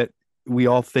that we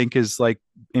all think is like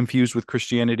infused with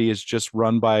Christianity is just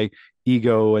run by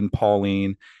ego and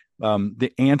Pauline.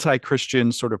 The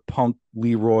anti-Christian sort of punk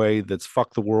Leroy that's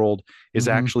fuck the world is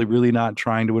actually really not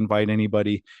trying to invite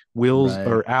anybody.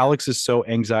 Or Alex is so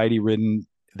anxiety ridden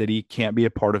that he can't be a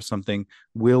part of something.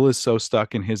 Will is so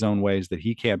stuck in his own ways that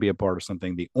he can't be a part of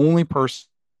something. The only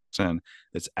person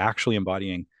that's actually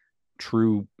embodying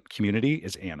true community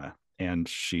is Anna, and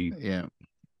she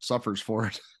suffers for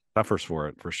it. For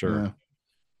sure.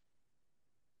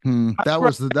 That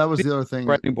was the other thing.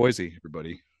 Bright New Boise,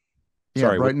 everybody. Yeah,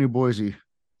 Sorry, Bright New Boise.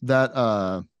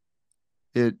 That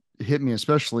it hit me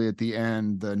especially at the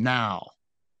end. The now.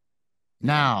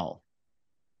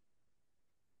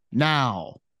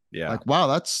 Yeah. Like, wow,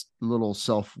 that's a little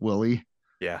self-willy.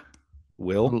 Yeah.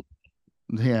 Will.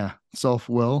 Yeah,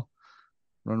 self-will.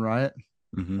 Run riot.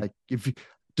 Mm-hmm. Like, if you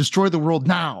destroy the world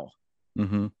now.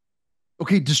 Mm-hmm.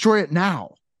 Okay, destroy it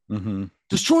now. Mm-hmm.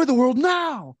 Destroy the world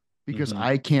now because Mm-hmm.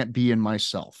 I can't be in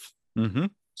myself. Mm-hmm.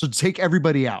 So take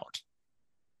everybody out.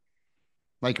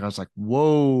 Like, I was like,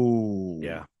 whoa.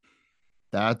 Yeah.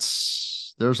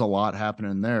 There's a lot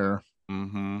happening there.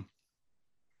 Mm-hmm.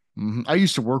 I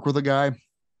used to work with a guy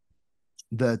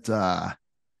that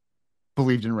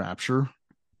believed in rapture,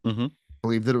 Mm-hmm.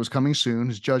 believed that it was coming soon.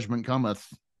 His judgment cometh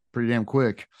pretty damn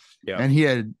quick. Yeah.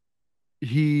 And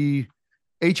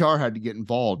HR had to get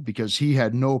involved because he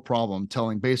had no problem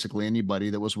telling basically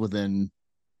anybody that was within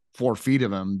 4 feet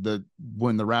of him that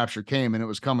when the rapture came and it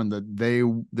was coming,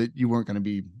 that you weren't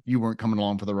coming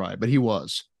along for the ride, but he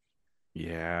was.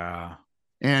 Yeah.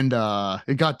 And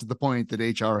it got to the point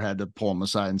that HR had to pull him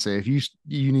aside and say, if you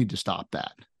need to stop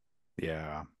that.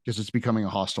 Yeah. Because it's becoming a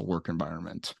hostile work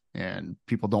environment and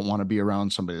people don't want to be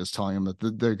around somebody that's telling them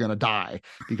that they're going to die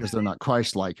because they're not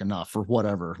Christ-like enough or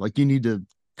whatever. Like, you need to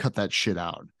cut that shit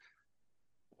out.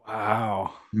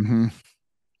 Wow.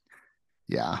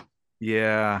 Yeah.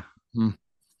 Yeah.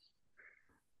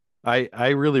 I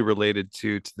really related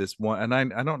to this one, and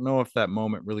I don't know if that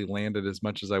moment really landed as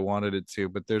much as I wanted it to,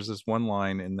 but there's this one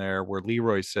line in there where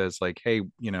Leroy says, like, hey,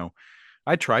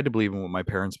 I tried to believe in what my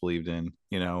parents believed in,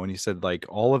 and he said, like,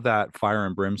 all of that fire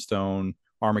and brimstone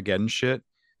Armageddon shit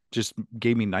just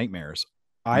gave me nightmares.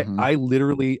 I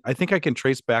literally, I think I can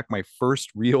trace back my first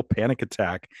real panic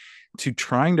attack to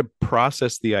trying to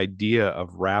process the idea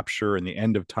of rapture and the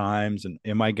end of times, and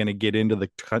am I going to get into the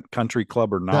country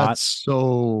club or not? That's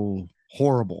so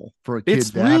horrible for a kid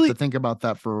It's to have to think about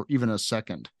that for even a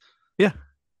second. Yeah.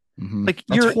 Like,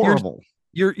 that's horrible.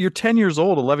 You're 10 years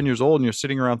old, 11 years old, and you're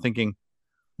sitting around thinking,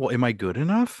 well, am I good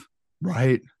enough?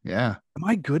 Right. Yeah. Am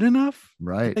I good enough?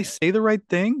 Right. Did I say the right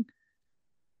thing?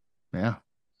 Yeah.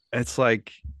 It's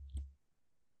like,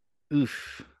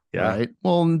 oof. Yeah. Right.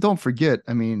 Well, and don't forget,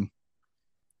 I mean,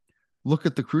 look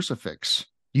at the crucifix.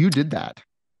 You did that.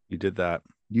 You did that.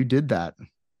 You did that.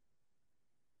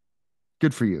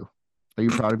 Good for you. Are you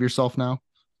proud of yourself now?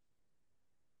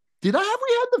 Have we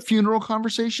had the funeral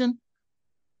conversation?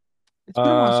 It's been a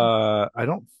while. I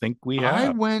don't think we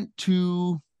have.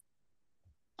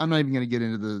 I'm not even going to get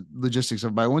into the logistics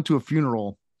of it, but I went to a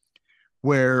funeral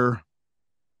where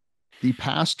the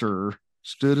pastor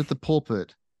stood at the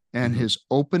pulpit and his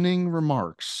opening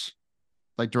remarks,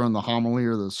 like during the homily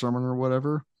or the sermon or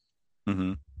whatever. I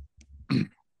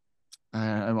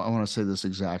want to say this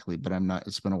exactly, but I'm not,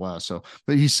 it's been a while.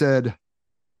 But he said,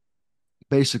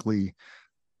 basically,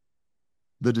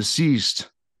 the deceased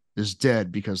is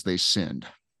dead because they sinned.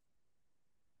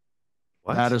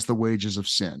 What? That is the wages of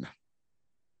sin.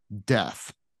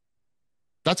 Death.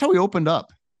 That's how he opened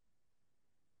up.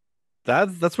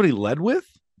 That's what he led with?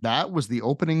 That was the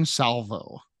opening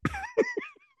salvo.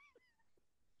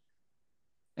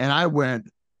 And I went,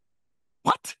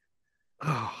 what?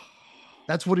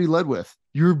 That's what he led with.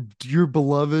 Your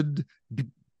beloved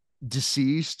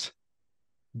deceased,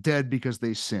 dead because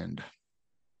they sinned.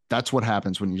 That's what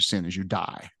happens when you sin, is you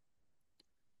die.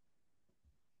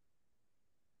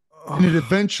 And it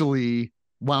eventually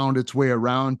wound its way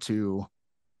around to,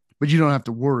 but you don't have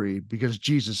to worry because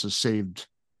Jesus has saved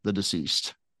the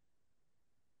deceased.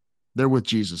 They're with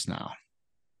Jesus now.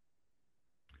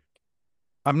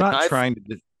 I'm not trying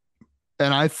to.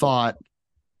 And I thought,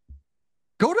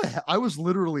 go to hell. I was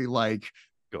literally like,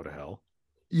 go to hell.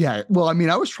 Yeah. Well, I mean,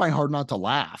 I was trying hard not to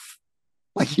laugh.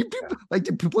 Like,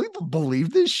 do people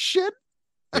believe this shit?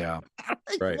 Yeah.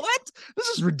 Like, right. What? This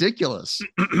is ridiculous.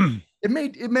 It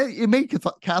made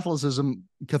Catholicism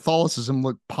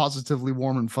look positively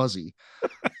warm and fuzzy.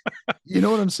 You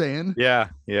know what I'm saying? Yeah.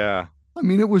 Yeah. I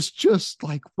mean, it was just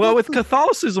like, well, with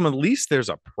Catholicism, at least there's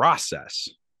a process,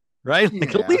 right? Yeah.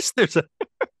 Like, at least there's a.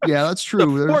 Yeah, that's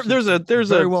true. There's a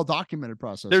very well documented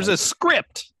process. There's a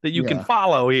script that you can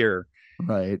follow here.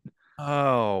 Right.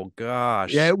 Oh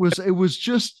gosh. Yeah, it was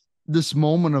just this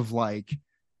moment of like,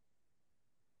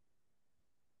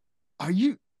 are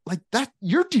you like that?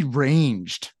 You're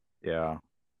deranged. Yeah.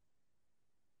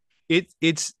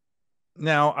 It's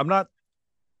now I'm not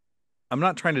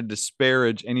trying to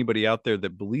disparage anybody out there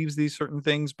that believes these certain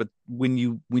things, but when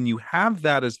you have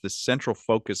that as the central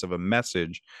focus of a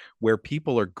message where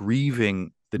people are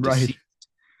grieving the deceased,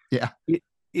 yeah,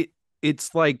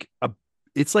 it's like a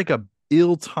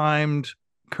ill-timed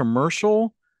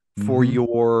commercial for Mhm.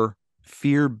 your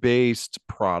fear-based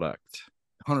product,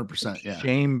 100%. Yeah.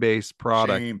 shame-based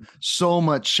product. Shame. So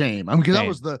much shame. I mean,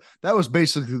 because Shame. that was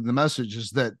basically the message,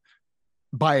 is that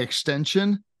by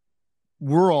extension,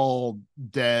 we're all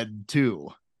dead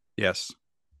too Yes.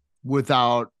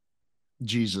 without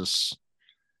Jesus.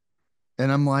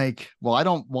 And I'm like, well, I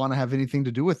don't want to have anything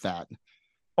to do with that.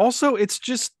 Also, it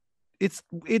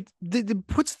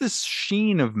puts this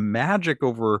sheen of magic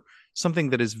over something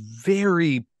that is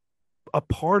very a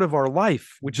part of our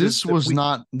life, which This is that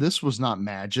was not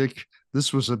magic.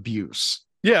 This was abuse.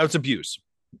 yeah, it's abuse.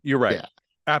 You're right. Yeah.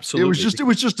 Absolutely. It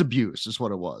was just abuse is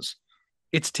what it was.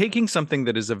 It's taking something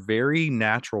that is a very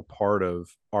natural part of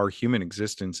our human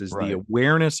existence, is the Right.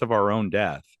 awareness of our own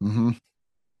death, Mm-hmm.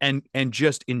 and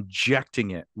just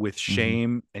injecting it with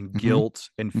shame and guilt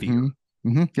and fear. Mm-hmm.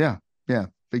 Mm-hmm. Yeah. Yeah.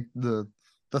 The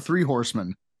 3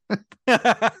 horsemen.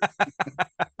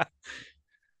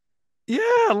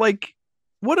 Yeah, like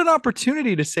what an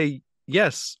opportunity to say,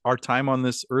 yes, our time on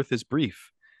this earth is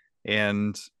brief.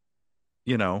 And,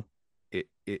 you know,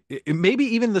 maybe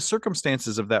even the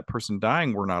circumstances of that person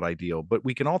dying were not ideal, but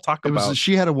we can all talk about.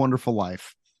 She had a wonderful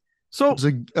life. So it was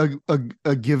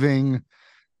a giving,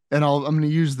 and I'm going to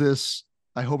use this,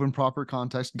 I hope, in proper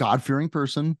context, God-fearing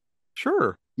person.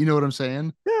 sure. You know what I'm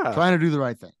saying? Yeah. Trying to do the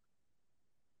right thing.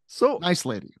 So Nice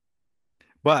lady.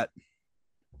 but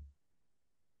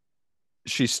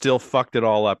she still fucked it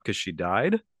all up because she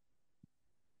died.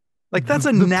 Like that's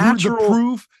a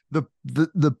natural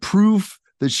the proof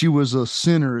that she was a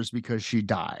sinner is because she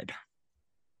died.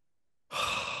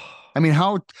 I mean,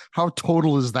 how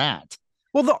total is that?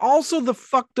 Well, also the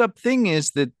fucked up thing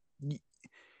is that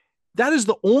is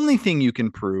the only thing you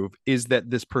can prove, is that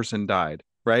this person died,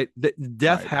 right? That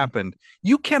death happened.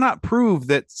 You cannot prove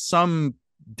that some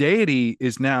deity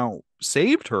is now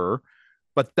saved her,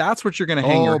 but that's what you're going to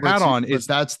hang your hat on. Is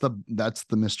that's the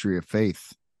mystery of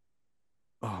faith.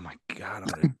 Oh my God, I'm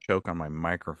going to choke on my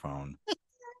microphone.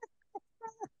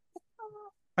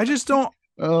 I just don't.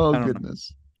 Oh, I don't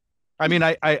goodness. know. I mean,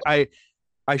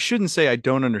 I shouldn't say I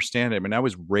don't understand it. I mean, I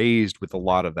was raised with a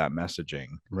lot of that messaging.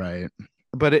 Right.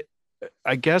 But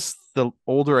I guess the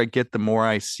older I get, the more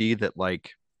I see that,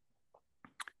 like,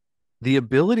 the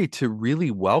ability to really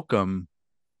welcome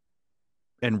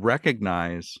and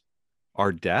recognize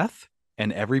our death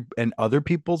and other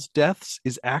people's deaths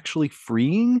is actually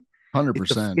freeing.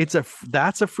 100%.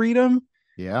 That's a freedom.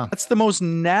 Yeah. That's the most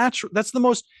natural. That's the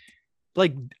most,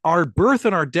 like, our birth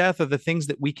and our death are the things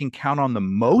that we can count on the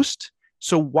most.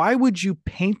 So why would you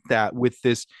paint that with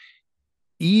this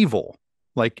evil?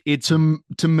 Like, it's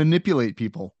to manipulate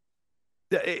people.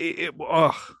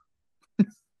 Ugh.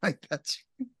 Like that's.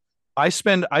 I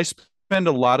spend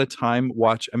a lot of time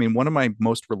I mean, one of my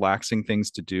most relaxing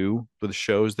things to do with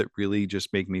shows that really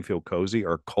just make me feel cozy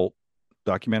are cult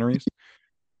documentaries.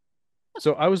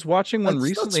 So I was watching one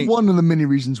recently. That's one of the many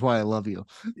reasons why I love you.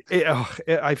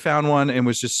 I found one and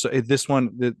was just this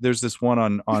one. There's this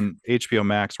one on HBO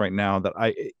Max right now that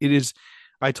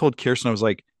I told Kirsten, I was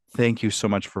like, thank you so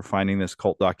much for finding this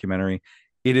cult documentary.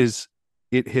 It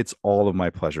hits all of my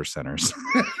pleasure centers.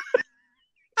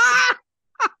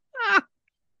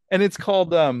 And it's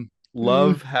called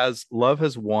Love Has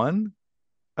Won,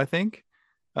 I think.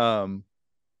 And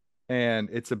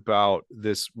it's about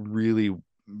this really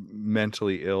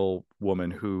mentally ill woman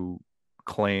who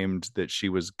claimed that she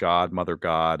was Mother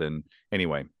God. And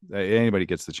anyway, anybody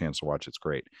gets the chance to watch, it's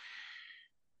great.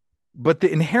 But the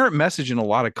inherent message in a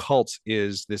lot of cults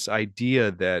is this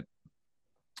idea that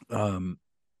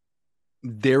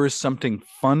there is something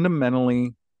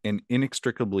fundamentally and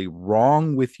inextricably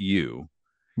wrong with you.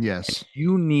 Yes.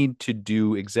 You need to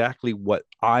do exactly what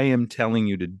I am telling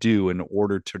you to do in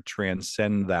order to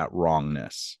transcend that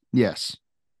wrongness. Yes.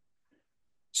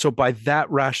 So by that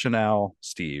rationale,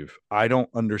 Steve, I don't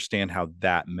understand how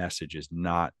that message is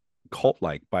not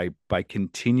cult-like. By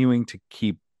continuing to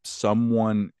keep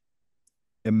someone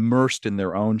immersed in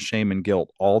their own shame and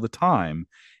guilt all the time,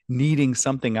 needing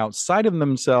something outside of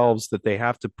themselves that they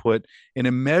have to put an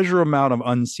immeasurable amount of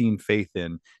unseen faith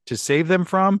in to save them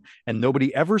from, and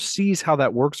nobody ever sees how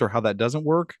that works or how that doesn't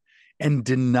work, and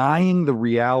denying the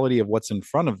reality of what's in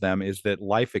front of them is that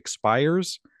life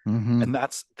expires. Mm-hmm. And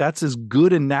that's as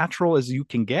good and natural as you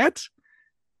can get.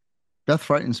 Death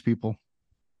frightens people.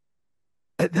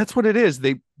 That's what it is.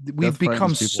 We've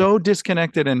become so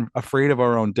disconnected and afraid of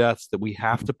our own deaths that we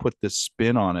have to put this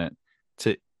spin on it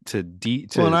to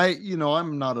well, and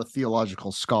I'm not a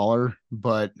theological scholar,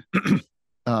 but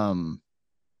I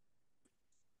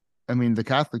mean, the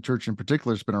Catholic Church in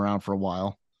particular has been around for a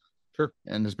while. Sure.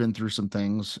 And has been through some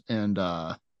things. And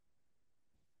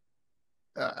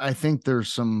I think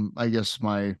there's some, I guess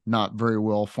my not very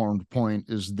well formed point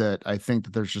is that I think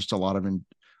that there's just a lot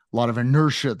of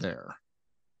inertia there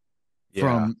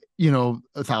from,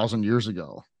 1,000 years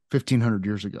ago, 1,500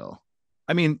 years ago.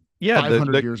 I mean, yeah,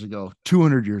 500 years ago,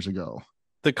 200 years ago.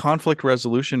 The conflict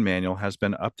resolution manual has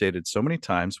been updated so many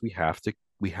times. We have to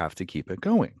keep it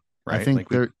going. Right? I think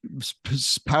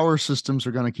power systems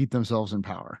are going to keep themselves in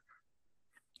power.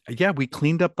 Yeah, we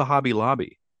cleaned up the Hobby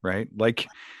Lobby, right? Like,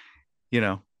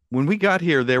 when we got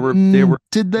here, they were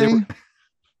did they?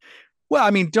 Well, I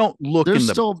mean, don't look in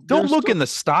the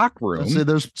stock room. Say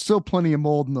there's still plenty of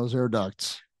mold in those air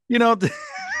ducts.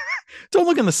 Don't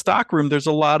look in the stock room. There's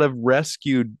a lot of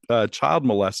rescued child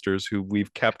molesters who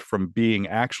we've kept from being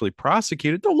actually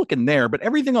prosecuted. Don't look in there, but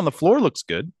everything on the floor looks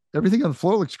good. Everything on the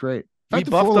floor looks great. In fact,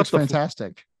 the floor looks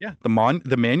fantastic. Yeah, the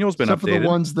manual's been except updated. For the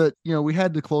ones that we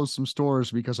had to close some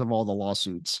stores because of all the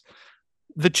lawsuits.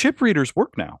 The chip readers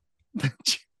work now.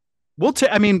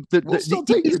 I mean,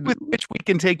 the ease with which we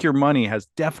can take your money has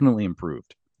definitely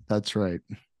improved. That's right.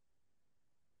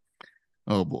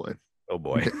 Oh boy.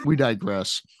 We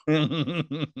digress.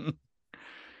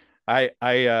 I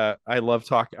love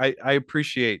talking. I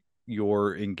appreciate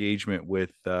your engagement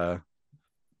with the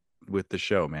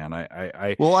show, man.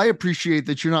 I appreciate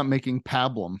that you're not making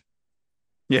pablum.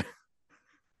 Yeah.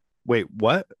 Wait,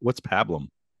 what? What's pablum?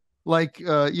 Like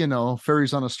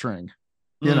fairies on a string.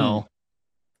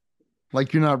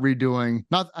 Like you're not redoing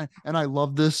and I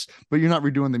love this, but you're not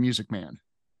redoing the Music Man.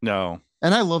 No.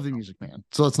 And I love the Music Man.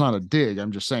 So it's not a dig.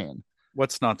 I'm just saying.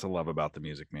 What's not to love about the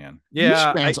Music Man? Yeah.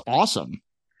 Music Man's awesome.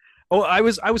 Oh, I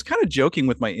was kind of joking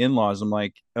with my in-laws. I'm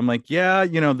like, yeah,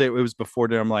 it was before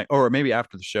dinner. I'm like, or maybe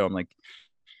after the show. I'm like,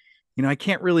 I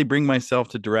can't really bring myself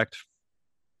to direct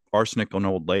Arsenic on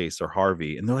Old Lace or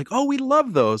Harvey. And they're like, oh, we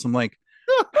love those. I'm like,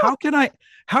 how can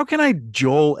I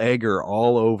Joel Egger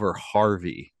all over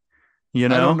Harvey? I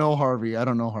don't know Harvey.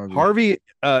 Harvey,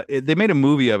 they made a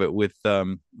movie of it with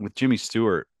Jimmy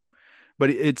Stewart, but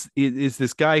it's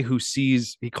this guy who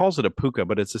he calls it a puka,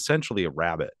 but it's essentially a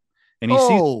rabbit, and he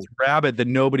sees this rabbit that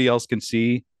nobody else can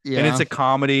see, and it's a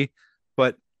comedy.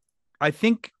 But I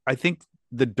think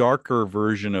the darker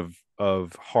version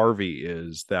of Harvey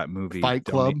is that movie Fight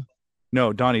Club.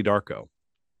 Donnie Darko.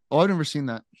 Oh, I've never seen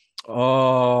that.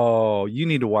 Oh, you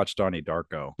need to watch Donnie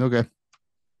Darko. Okay.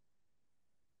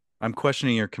 I'm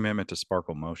questioning your commitment to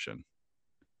Sparkle Motion.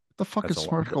 What the fuck is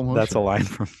Sparkle Motion? That's a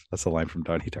line from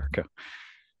Donnie Darko.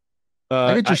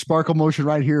 I get your Sparkle Motion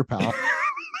right here, pal.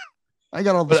 I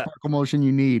got all the Sparkle Motion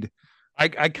you need. I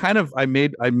think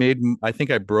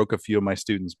I broke a few of my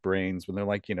students' brains when they're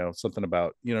like, something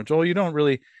about, Joel, you don't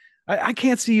really, I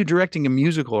can't see you directing a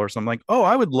musical or something. Like, oh,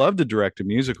 I would love to direct a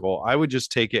musical. I would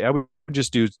just take it.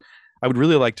 I would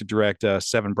really like to direct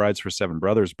Seven Brides for Seven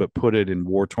Brothers, but put it in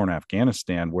war-torn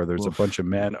Afghanistan where there's a bunch of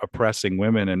men oppressing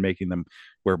women and making them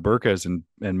wear burqas and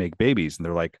make babies. And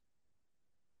they're like,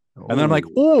 and then I'm like,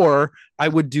 or I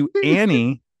would do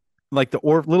Annie, like the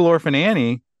Little Orphan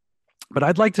Annie, but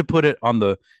I'd like to put it on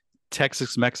the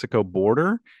Texas-Mexico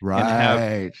border,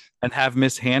 right? And have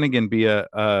Miss Hannigan be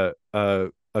a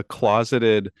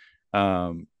closeted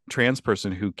trans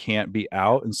person who can't be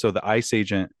out, and so the ICE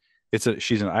agent.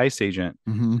 She's an ICE agent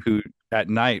who at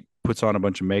night puts on a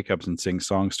bunch of makeups and sings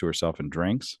songs to herself and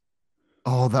drinks.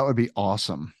 Oh, that would be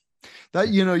awesome. That,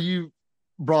 you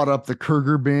brought up the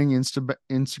Kurger Bing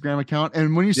Instagram account.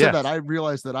 And when you said that, I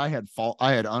realized that I had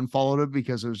unfollowed it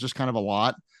because it was just kind of a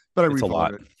lot, but I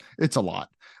refollowed it. It's a lot.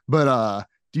 But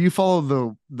do you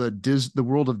follow the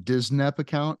World of Disney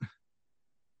account?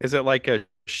 Is it like a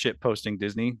shit posting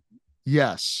Disney?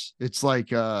 Yes. It's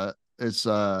like it's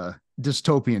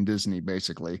dystopian Disney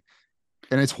basically,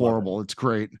 and it's horrible. It's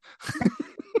great.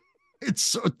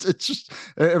 it's just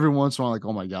every once in a while like,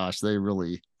 oh my gosh, they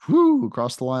really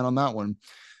crossed the line on that one.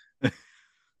 But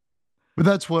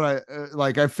that's what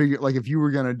I figured, like if you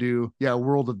were gonna do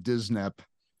World of Disney,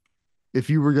 if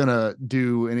you were gonna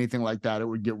do anything like that, it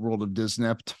would get World of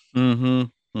Disney.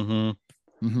 The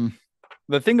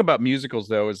thing about musicals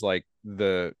though is like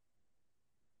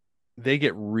they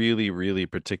get really, really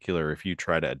particular if you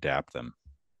try to adapt them.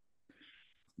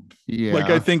 Yeah. Like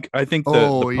I think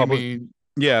the public,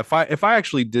 if I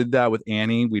actually did that with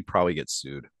Annie, we'd probably get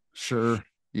sued. Sure.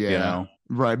 Yeah.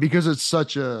 Right. Because it's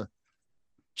such a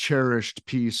cherished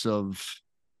piece of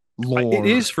lore. It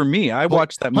is for me. I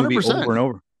watched that movie 100%. Over and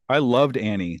over. I loved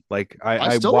Annie. Like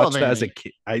I watched it as a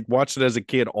kid. I watched it as a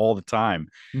kid all the time.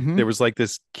 There was like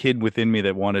this kid within me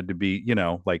that wanted to be,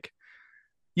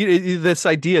 this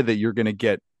idea that you're going to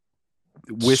get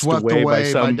whisked away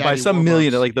by some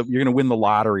million, like you're going to win the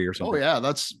lottery or something. Oh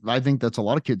yeah, I think that's a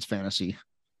lot of kids' fantasy.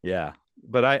 Yeah,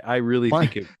 but I really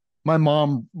think it my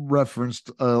mom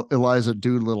referenced Eliza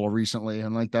Doolittle recently,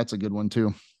 and like that's a good one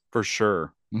too. for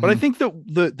sure. But I think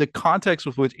the context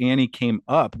with which Annie came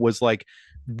up was like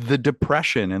the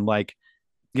depression and like,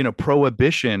 you know,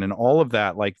 prohibition and all of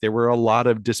that. Like there were a lot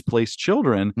of displaced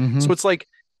children. So it's like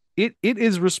it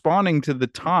is responding to the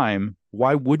time.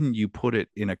 Why wouldn't you put it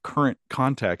in a current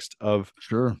context of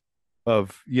you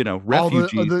know,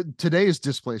 refugees? All the today's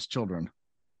displaced children.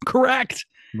 Correct.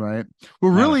 Right.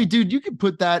 Well, really, dude, you could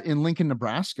put that in Lincoln,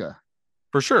 Nebraska.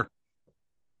 For sure.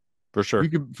 For sure. You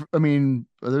could, I mean,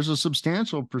 there's a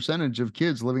substantial percentage of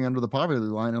kids living under the poverty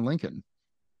line in Lincoln.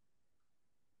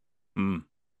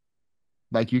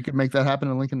 Like you could make that happen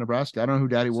in Lincoln, Nebraska. I don't know who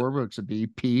Daddy Warbucks would be,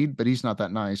 peed, but he's not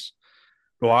that nice.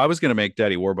 Well, I was going to make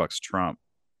Daddy Warbucks Trump.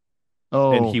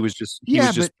 Oh, and he was just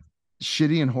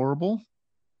shitty and horrible.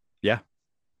 Yeah.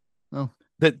 Oh,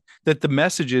 that the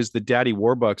message is that Daddy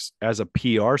Warbucks as a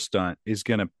PR stunt is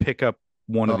going to pick up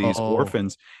one of these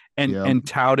orphans and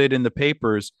tout it in the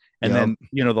papers. And then,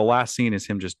 you know, the last scene is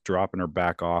him just dropping her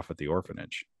back off at the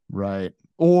orphanage. Right.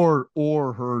 Or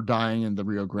her dying in the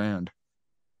Rio Grande.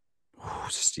 Oh,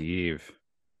 Steve.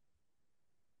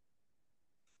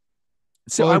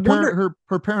 So well, I wonder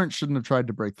her parents shouldn't have tried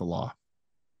to break the law.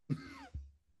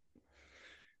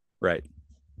 Right.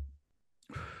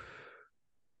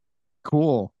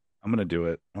 Cool. I'm gonna do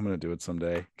it. I'm gonna do it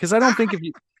someday. Because I don't think if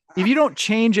you don't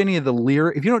change any of the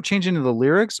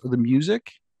lyrics or the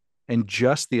music and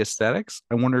just the aesthetics,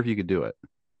 I wonder if you could do it.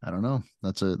 I don't know.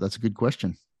 That's a good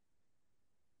question.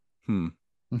 I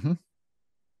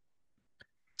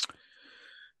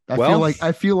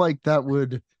feel like that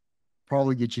would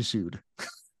probably get you sued.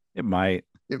 It might.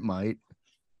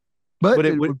 But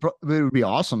it would be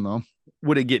awesome though.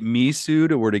 Would it get me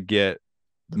sued or would it get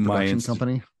the production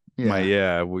company?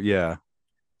 Yeah.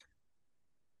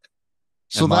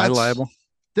 So am I liable?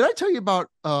 Did I tell you about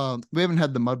we haven't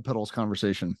had the Mud Pedals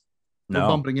conversation? No. We're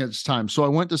bumping against time. So I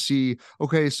went to see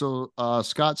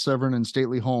Scott Severn and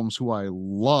Stately Holmes, who I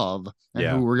love and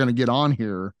who we're gonna get on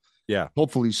here. Yeah.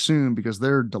 Hopefully soon because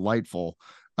they're delightful.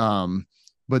 But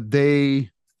they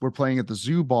were playing at the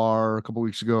Zoo Bar a couple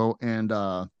weeks ago, and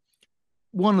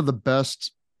one of the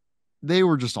best. They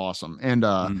were just awesome. And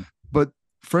but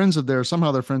friends of theirs,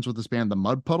 somehow they're friends with this band, the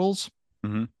Mud Puddles.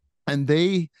 And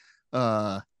they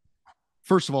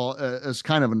first of all, as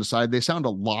kind of an aside, they sound a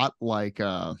lot like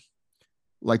the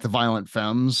Violent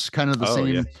Femmes, kind of the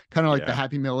same, kind of like the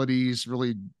Happy Melodies,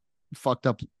 really fucked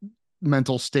up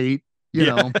mental state, you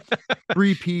know,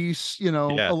 3-piece, you know,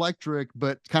 electric,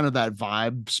 but kind of that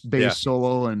vibe, bass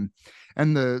solo and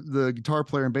the guitar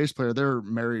player and bass player, they're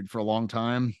married for a long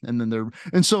time. And then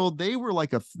so they were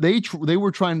like they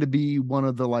were trying to be one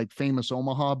of the like famous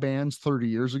Omaha bands 30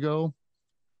 years ago.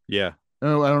 Yeah.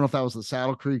 Oh, I don't know if that was the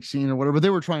Saddle Creek scene or whatever, but they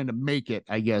were trying to make it,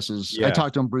 I guess. I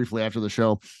talked to them briefly after the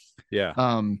show. Yeah.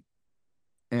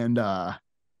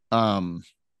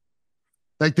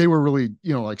 Like they were really,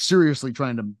 you know, like seriously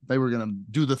they were going to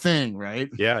do the thing. Right.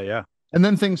 Yeah. And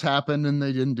then things happened and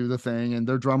they didn't do the thing, and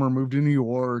their drummer moved to New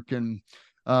York. And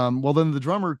then the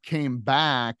drummer came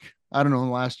back, I don't know, in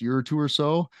the last year or two or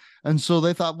so. And so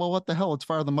they thought, well, what the hell? Let's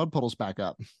fire the Mud Puddles back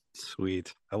up.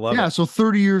 Sweet. I love it. Yeah. So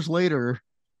 30 years later,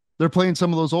 they're playing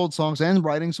some of those old songs and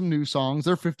writing some new songs.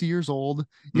 They're 50 years old,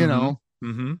 you know,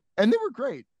 and they were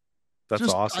great. That's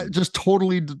awesome. Just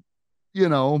totally, you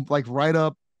know, like right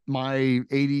up my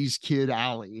 80s kid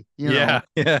alley, you know?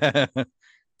 Yeah.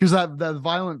 Because that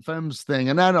Violent Femmes thing,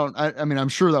 and I mean, I'm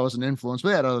sure that was an influence, but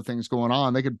they had other things going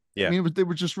on. They could, I mean, they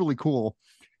were just really cool.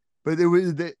 But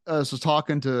so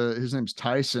talking to, his name's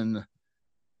Tyson.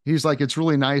 He's like, it's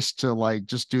really nice to like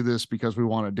just do this because we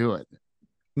want to do it.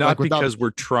 Not like because we're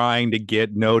trying to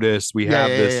get noticed. We have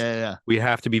this. We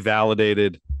have to be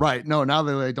validated. Right. No, now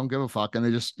they don't give a fuck. And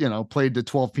they just, you know, played to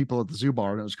 12 people at the Zoo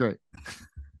Bar, and it was great.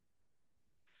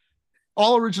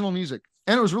 All original music.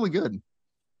 And it was really good.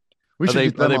 Are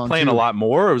they playing a lot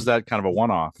more, or was that kind of a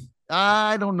one-off?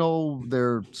 I don't know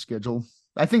their schedule.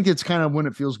 I think it's kind of when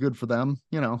it feels good for them,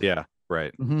 you know? Yeah.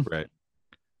 Right. Right.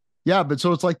 Yeah. But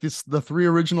so it's like the 3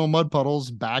 original Mud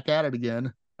Puddles back at it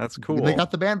again. That's cool. They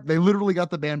got the band. They literally got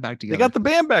the band back together. They got the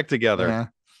band back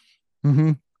together.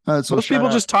 Yeah. So most people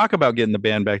just talk about getting the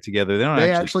band back together.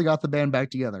 They actually got the band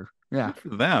back together. Yeah. Good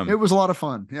for them. It was a lot of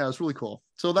fun. Yeah. It was really cool.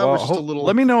 So that was just a little.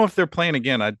 Let me know if they're playing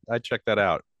again. I'd check that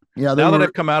out. Yeah. Now that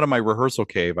I've come out of my rehearsal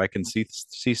cave, I can see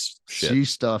shit. See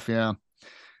stuff. Yeah.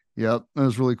 Yep. It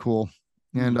was really cool.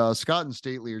 And Scott and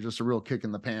Stately are just a real kick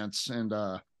in the pants. And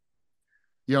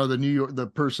you know,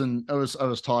 the person I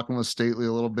was talking with Stately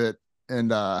a little bit,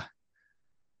 and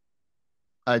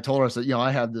I told her, I said,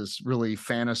 I had this really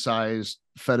fantasized,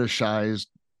 fetishized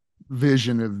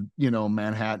vision of,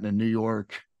 Manhattan and New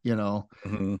York,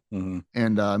 Mm-hmm, mm-hmm.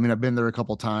 and I mean, I've been there a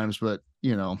couple times, but,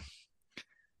 and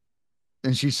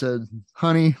she said,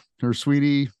 honey or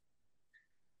sweetie,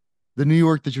 the New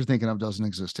York that you're thinking of doesn't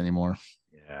exist anymore.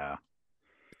 Yeah.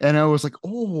 And I was like,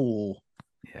 oh,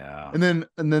 yeah. And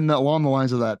then along the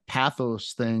lines of that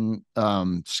pathos thing,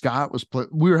 Scott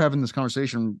we were having this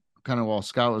conversation kind of while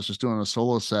Scott was just doing a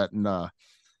solo set, and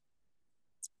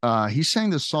he sang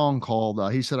this song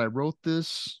called he said, I wrote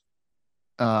this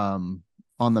on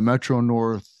the Metro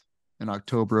North in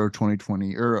October of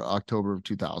 2020 or October of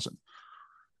 2000.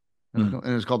 And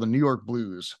it's called the New York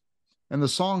Blues. And the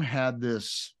song had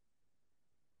this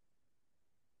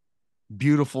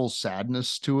beautiful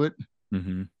sadness to it.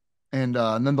 Mm-hmm. And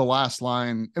then the last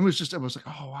line, it was like,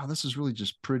 oh wow, this is really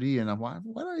just pretty. And why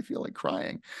do I feel like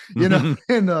crying?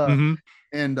 Mm-hmm.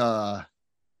 And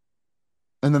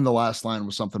then the last line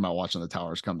was something about watching the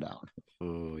towers come down.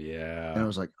 Oh yeah. And it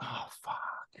was like, oh fuck.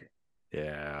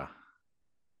 Yeah.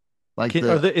 Like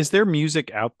is there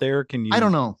music out there? Can you? I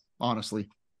don't know, honestly.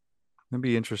 It'd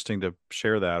be interesting to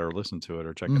share that or listen to it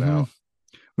or check it out.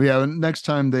 Well, yeah, next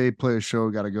time they play a show,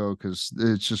 got to go, because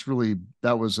it's just really,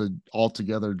 that was a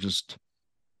altogether just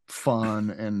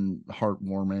fun and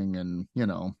heartwarming, and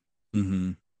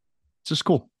Mm-hmm. it's just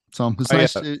cool. So it's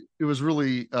nice. Yeah. It was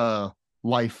really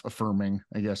life affirming,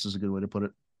 I guess is a good way to put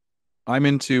it. I'm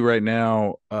into right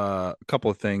now a couple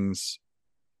of things.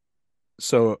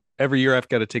 So every year I've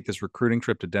got to take this recruiting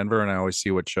trip to Denver, and I always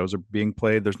see what shows are being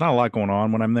played. There's not a lot going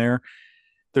on when I'm there.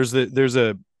 There's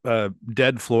a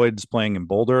Dead Floyd's playing in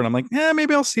Boulder, and I'm like,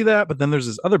 maybe I'll see that. But then there's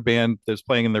this other band that's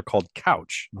playing in there called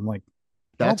Couch. And I'm like,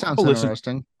 that sounds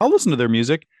interesting. I'll listen to their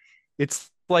music.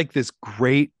 It's like this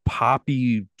great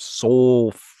poppy,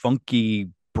 soul, funky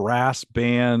brass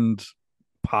band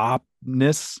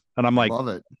popness, and I'm like, love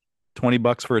it.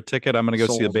 $20 for a ticket. I'm gonna go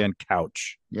see the band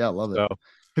Couch. Yeah, love it. So,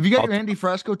 have you got your Andy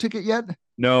Frasco ticket yet?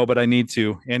 No, but I need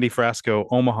to. Andy Frasco,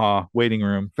 Omaha, waiting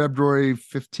room. February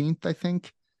 15th, I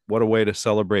think. What a way to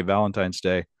celebrate Valentine's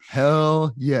Day.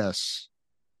 Hell yes.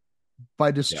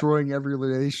 By destroying every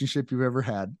relationship you've ever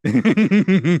had. I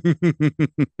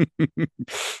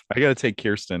got to take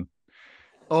Kirsten.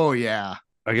 Oh, yeah.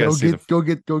 I got to go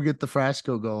get the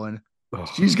Frasco going. Oh.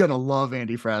 She's going to love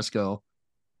Andy Frasco.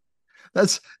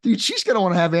 She's going to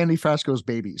want to have Andy Frasco's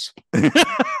babies.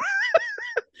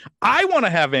 I want to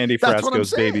have Andy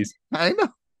Frasco's babies. I know.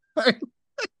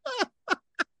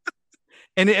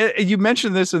 And you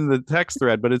mentioned this in the text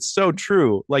thread, but it's so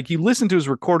true. Like, you listen to his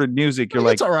recorded music, you're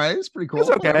like, it's all right. It's pretty cool.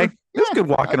 It's okay. It's good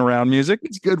walking around music.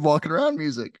 It's good walking around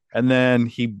music. And then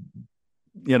he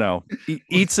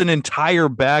eats an entire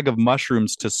bag of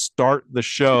mushrooms to start the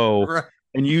show. Right.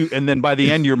 And then by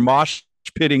the end, you're mosh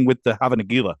pitting with the Hava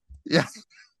Nagila. Yeah.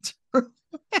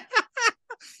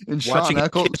 And watching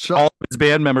all of his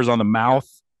band members on the mouth.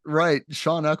 Right.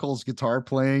 Shawn Eccles guitar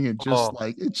playing, and just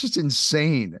it's just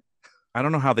insane. I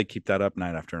don't know how they keep that up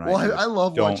night after night. Well, I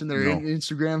love watching their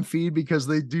Instagram feed, because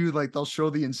they do, like, they'll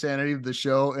show the insanity of the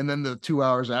show, and then the 2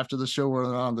 hours after the show, where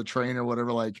they're on the train or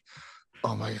whatever, like,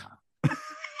 oh my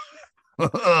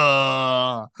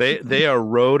God. they are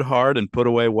rode hard and put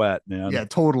away wet, man. Yeah,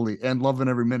 totally. And loving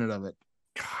every minute of it.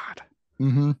 God.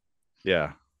 Mm-hmm.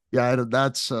 Yeah. Yeah,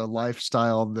 that's a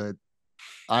lifestyle that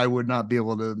I would not be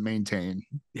able to maintain.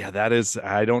 Yeah, that is.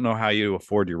 I don't know how you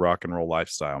afford your rock and roll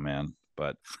lifestyle, man,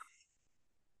 but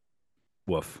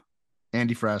woof.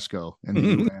 Andy Frasco and the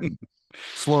UN.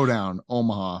 Slow Down,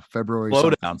 Omaha, February.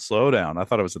 Slow down. I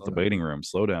thought it was at the waiting room.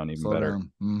 Slow Down, even better.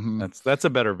 Mm-hmm. That's a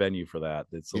better venue for that.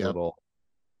 It's a little.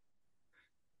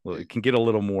 It can get a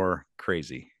little more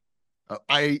crazy.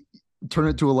 I turn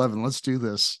it to 11. Let's do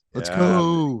this. Let's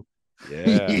go.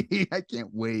 Yeah. I can't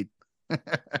wait.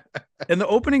 And the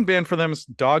opening band for them is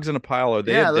Dogs in a Pile. Are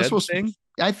they a Dead thing?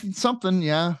 I think something.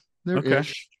 Yeah, they're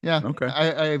ish. Yeah. Okay.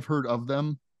 I've heard of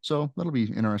them, so that'll be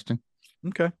interesting.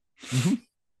 Okay.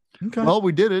 Mm-hmm. Okay. Well,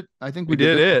 we did it. I think we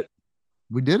did it.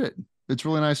 We did it. It's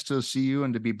really nice to see you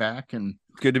and to be back. And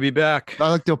good to be back. I'd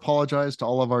like to apologize to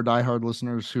all of our diehard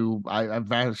listeners who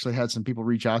I've actually had some people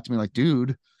reach out to me like,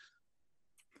 dude.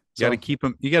 You got to keep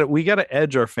them. We got to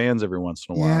edge our fans every once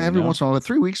in a while. Yeah, every once in a while. But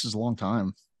 3 weeks is a long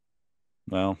time.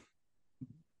 Well,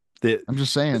 I'm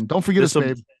just saying. Don't forget us,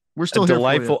 babe. We're still here.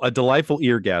 A delightful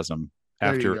eargasm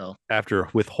after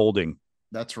withholding.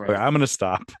 That's right. I'm going to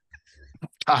stop.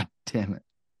 God damn it.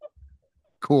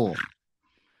 Cool.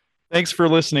 Thanks for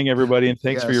listening, everybody, and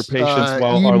thanks for your patience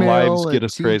while our lives get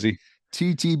us crazy.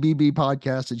 TTBB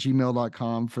podcast at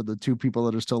gmail.com for the 2 people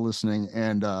that are still listening,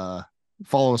 and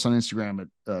follow us on Instagram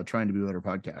at Trying to Be Better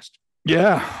Podcast.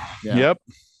 Yeah. Yeah. Yep.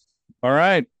 All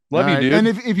right. Love All you, right. dude. And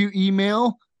if you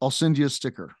email, I'll send you a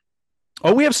sticker.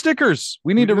 Oh, we have stickers.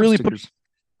 We need to do have really stickers.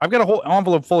 I've got a whole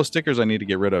envelope full of stickers I need to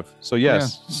get rid of. So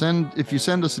yes. Yeah, if you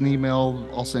send us an email,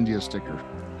 I'll send you a sticker.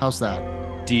 How's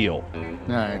that? Deal. All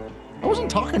right. I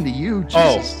wasn't talking to you.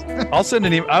 Oh. Jesus. I'll send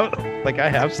an email. Like I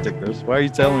have stickers. Why are you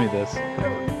telling me this?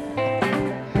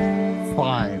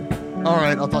 Fine. All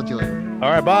right. I'll talk to you later. All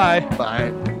right. Bye.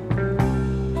 Bye.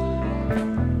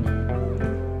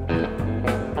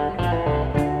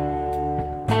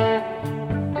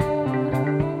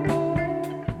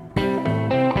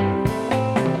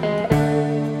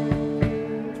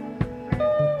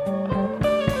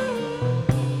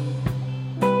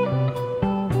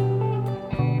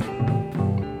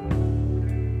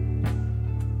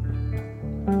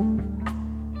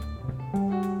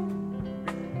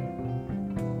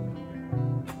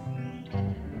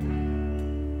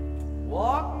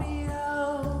 Walk me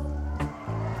out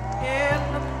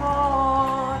in the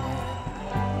morning,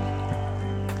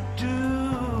 do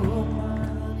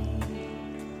money.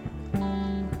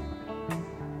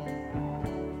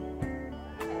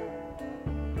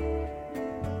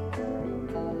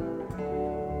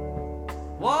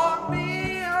 Walk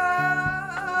me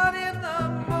out in the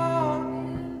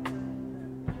morning,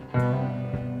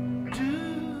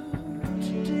 do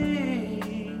today.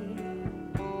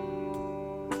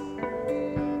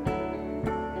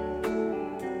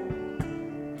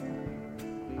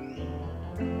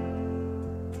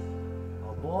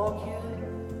 I'll walk you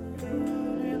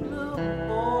in the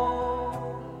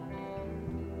morning,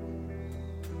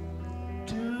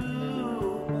 do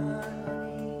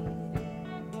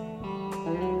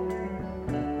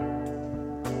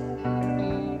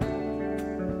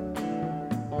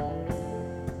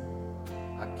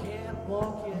I can't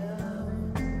walk you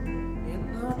in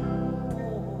the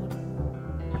morning,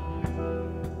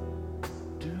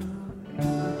 do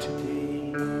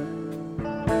today.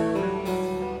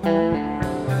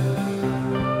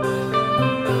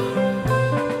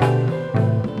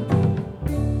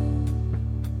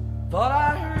 Thought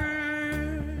I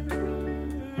heard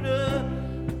a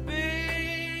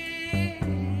baby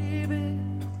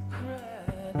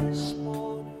cry this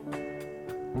morning.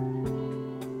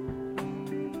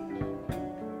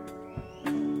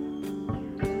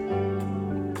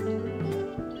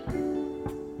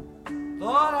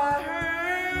 Thought I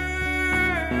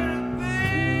heard a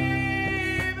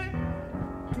baby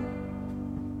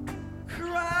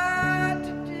cry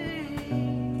today.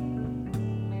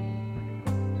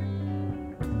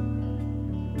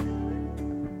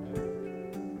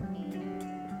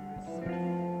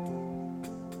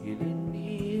 You didn't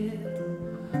hear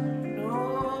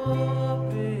no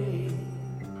baby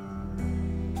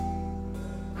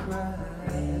cry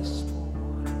this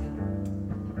morning.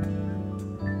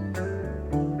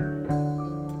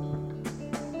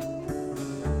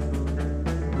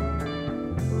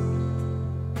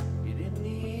 You didn't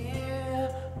hear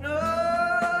no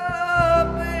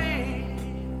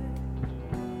baby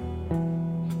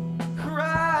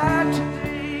cry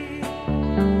today.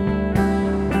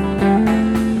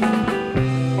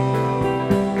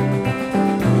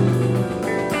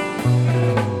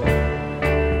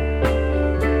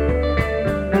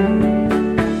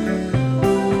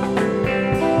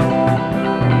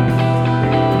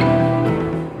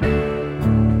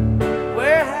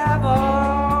 Where have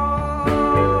all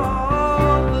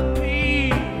the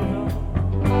people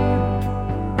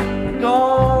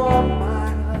gone, my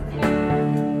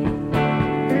honey?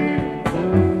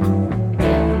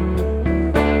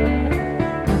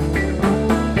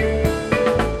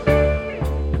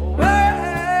 Where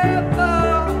have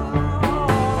all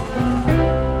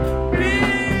the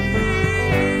people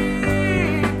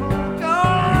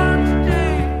gone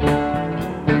today?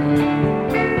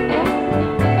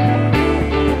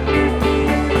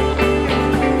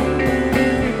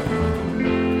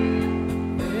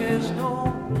 There's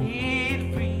no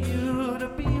need for you to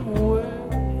be worried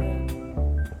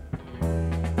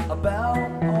about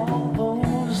all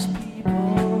those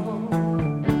people.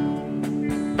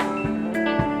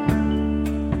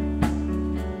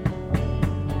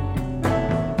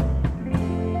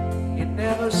 You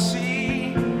never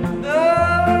see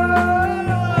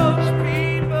those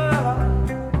people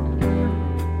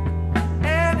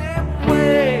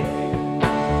anyway.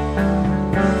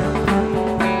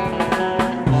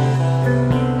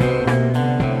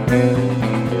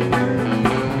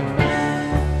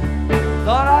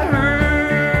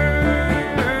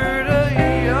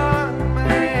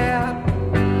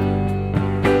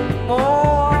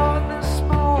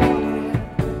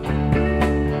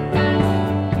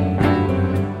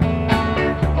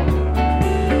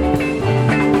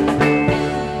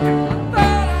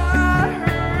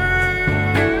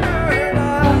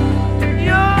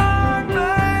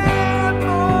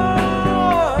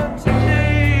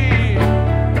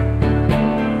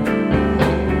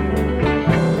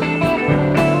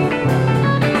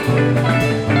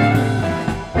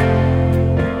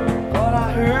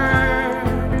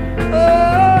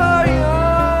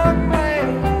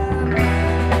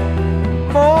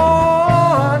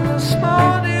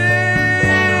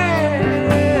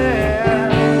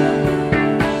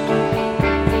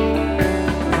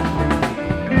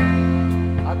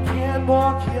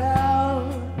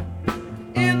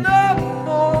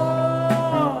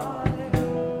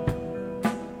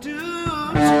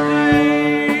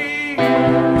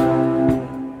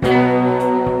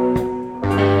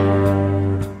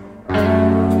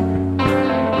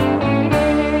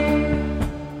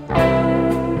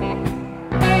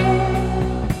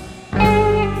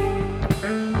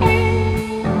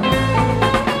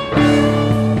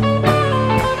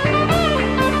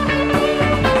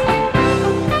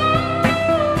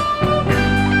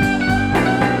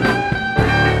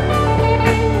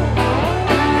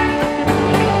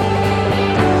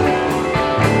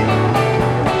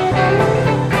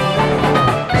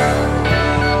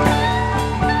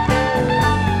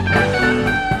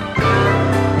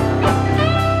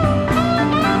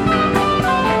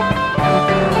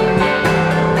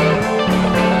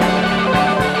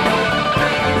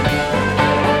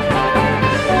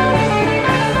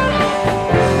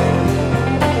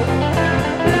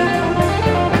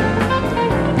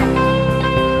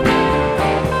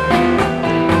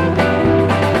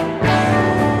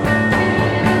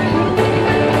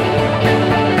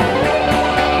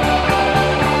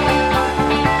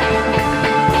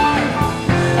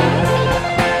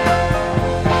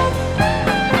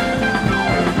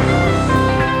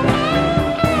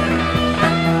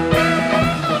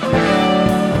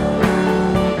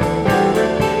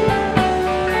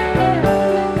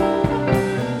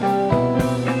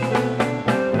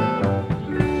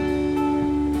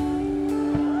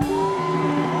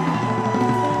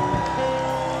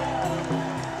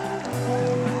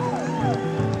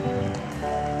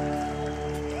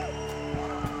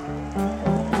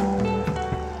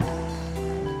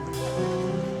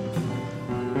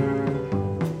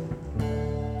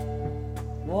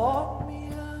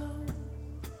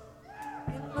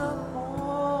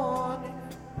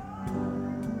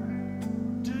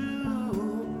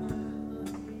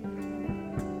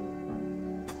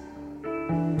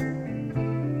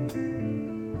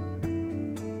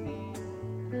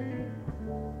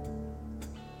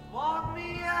 Walk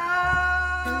me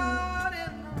out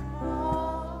in the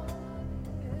morning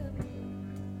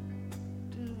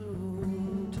to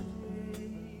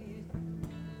breathe.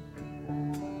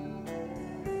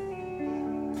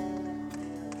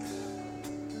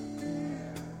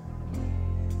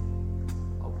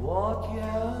 I walk you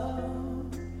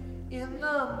out in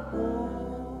the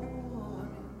morning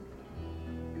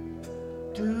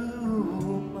to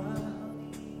my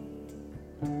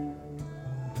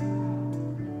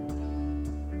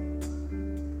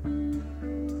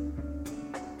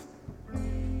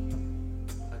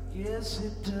guess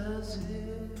it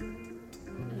doesn't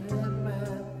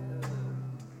matter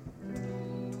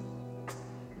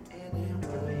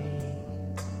anyway.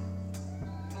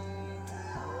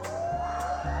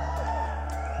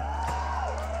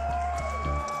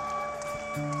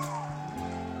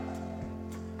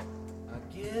 I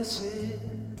guess it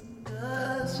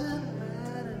doesn't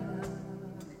matter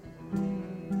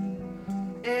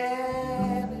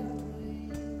anyway.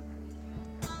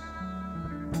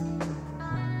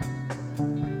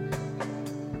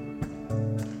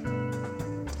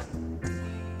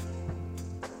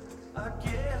 I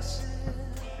guess it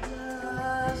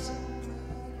doesn't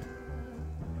matter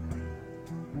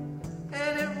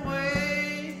anyway.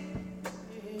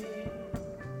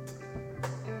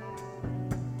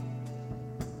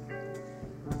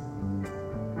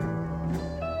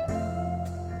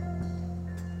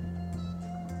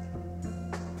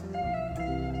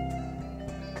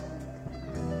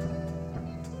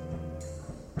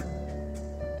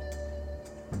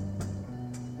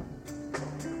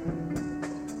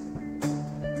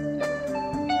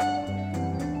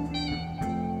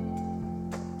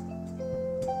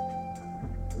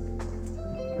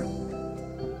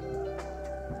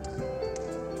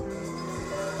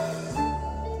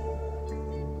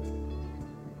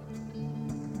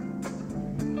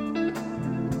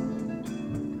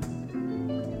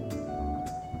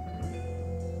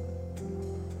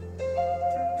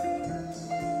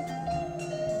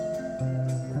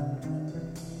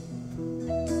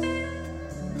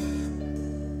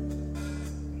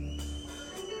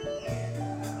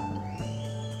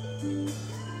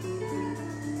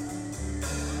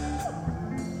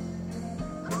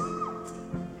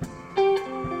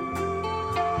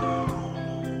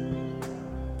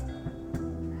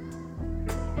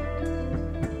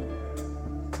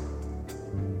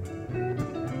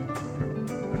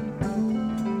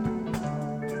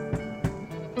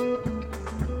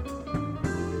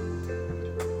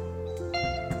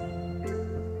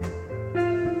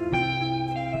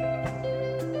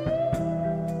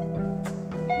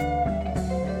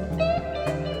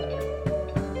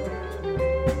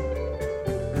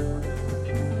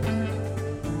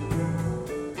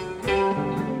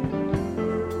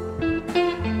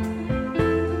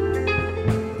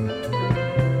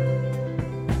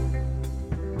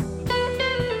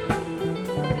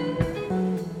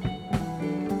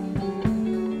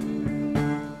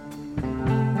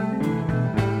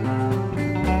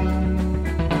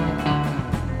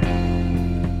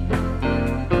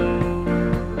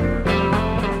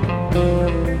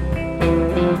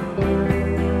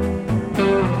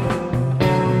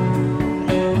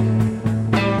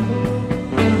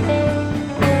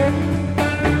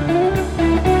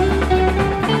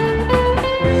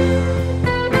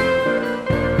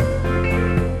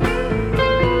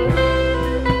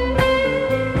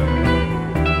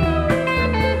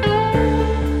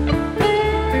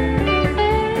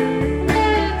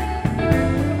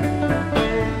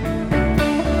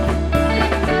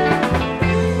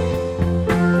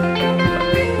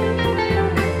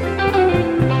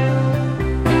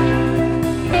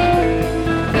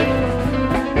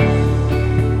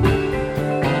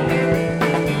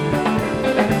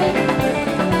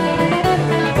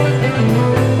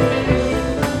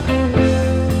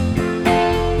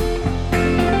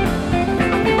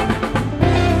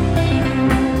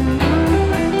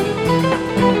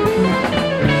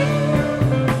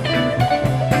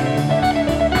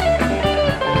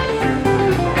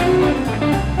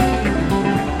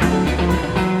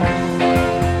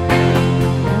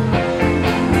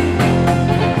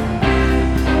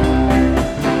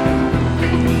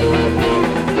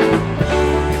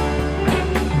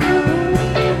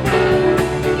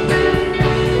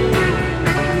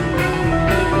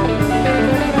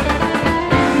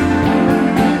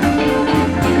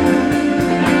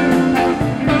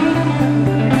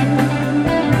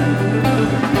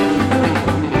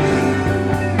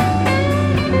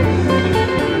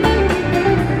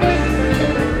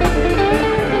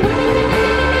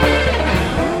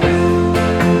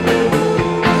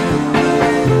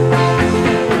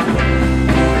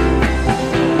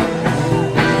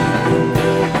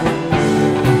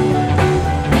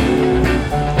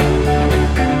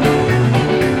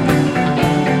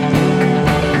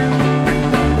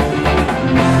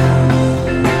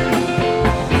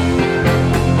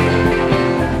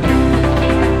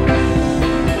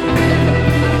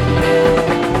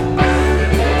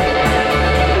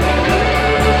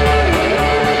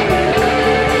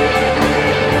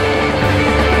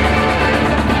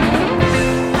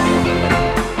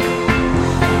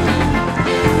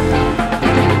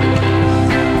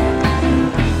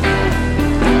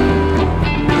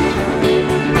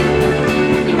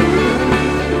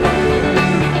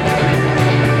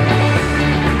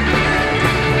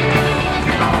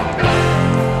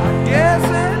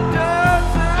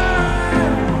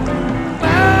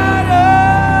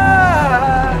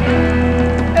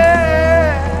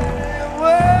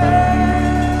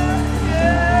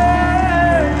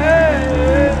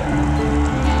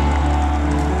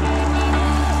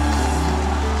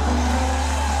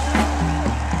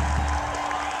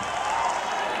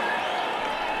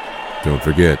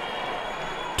 don't forget,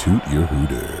 toot your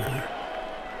hooter.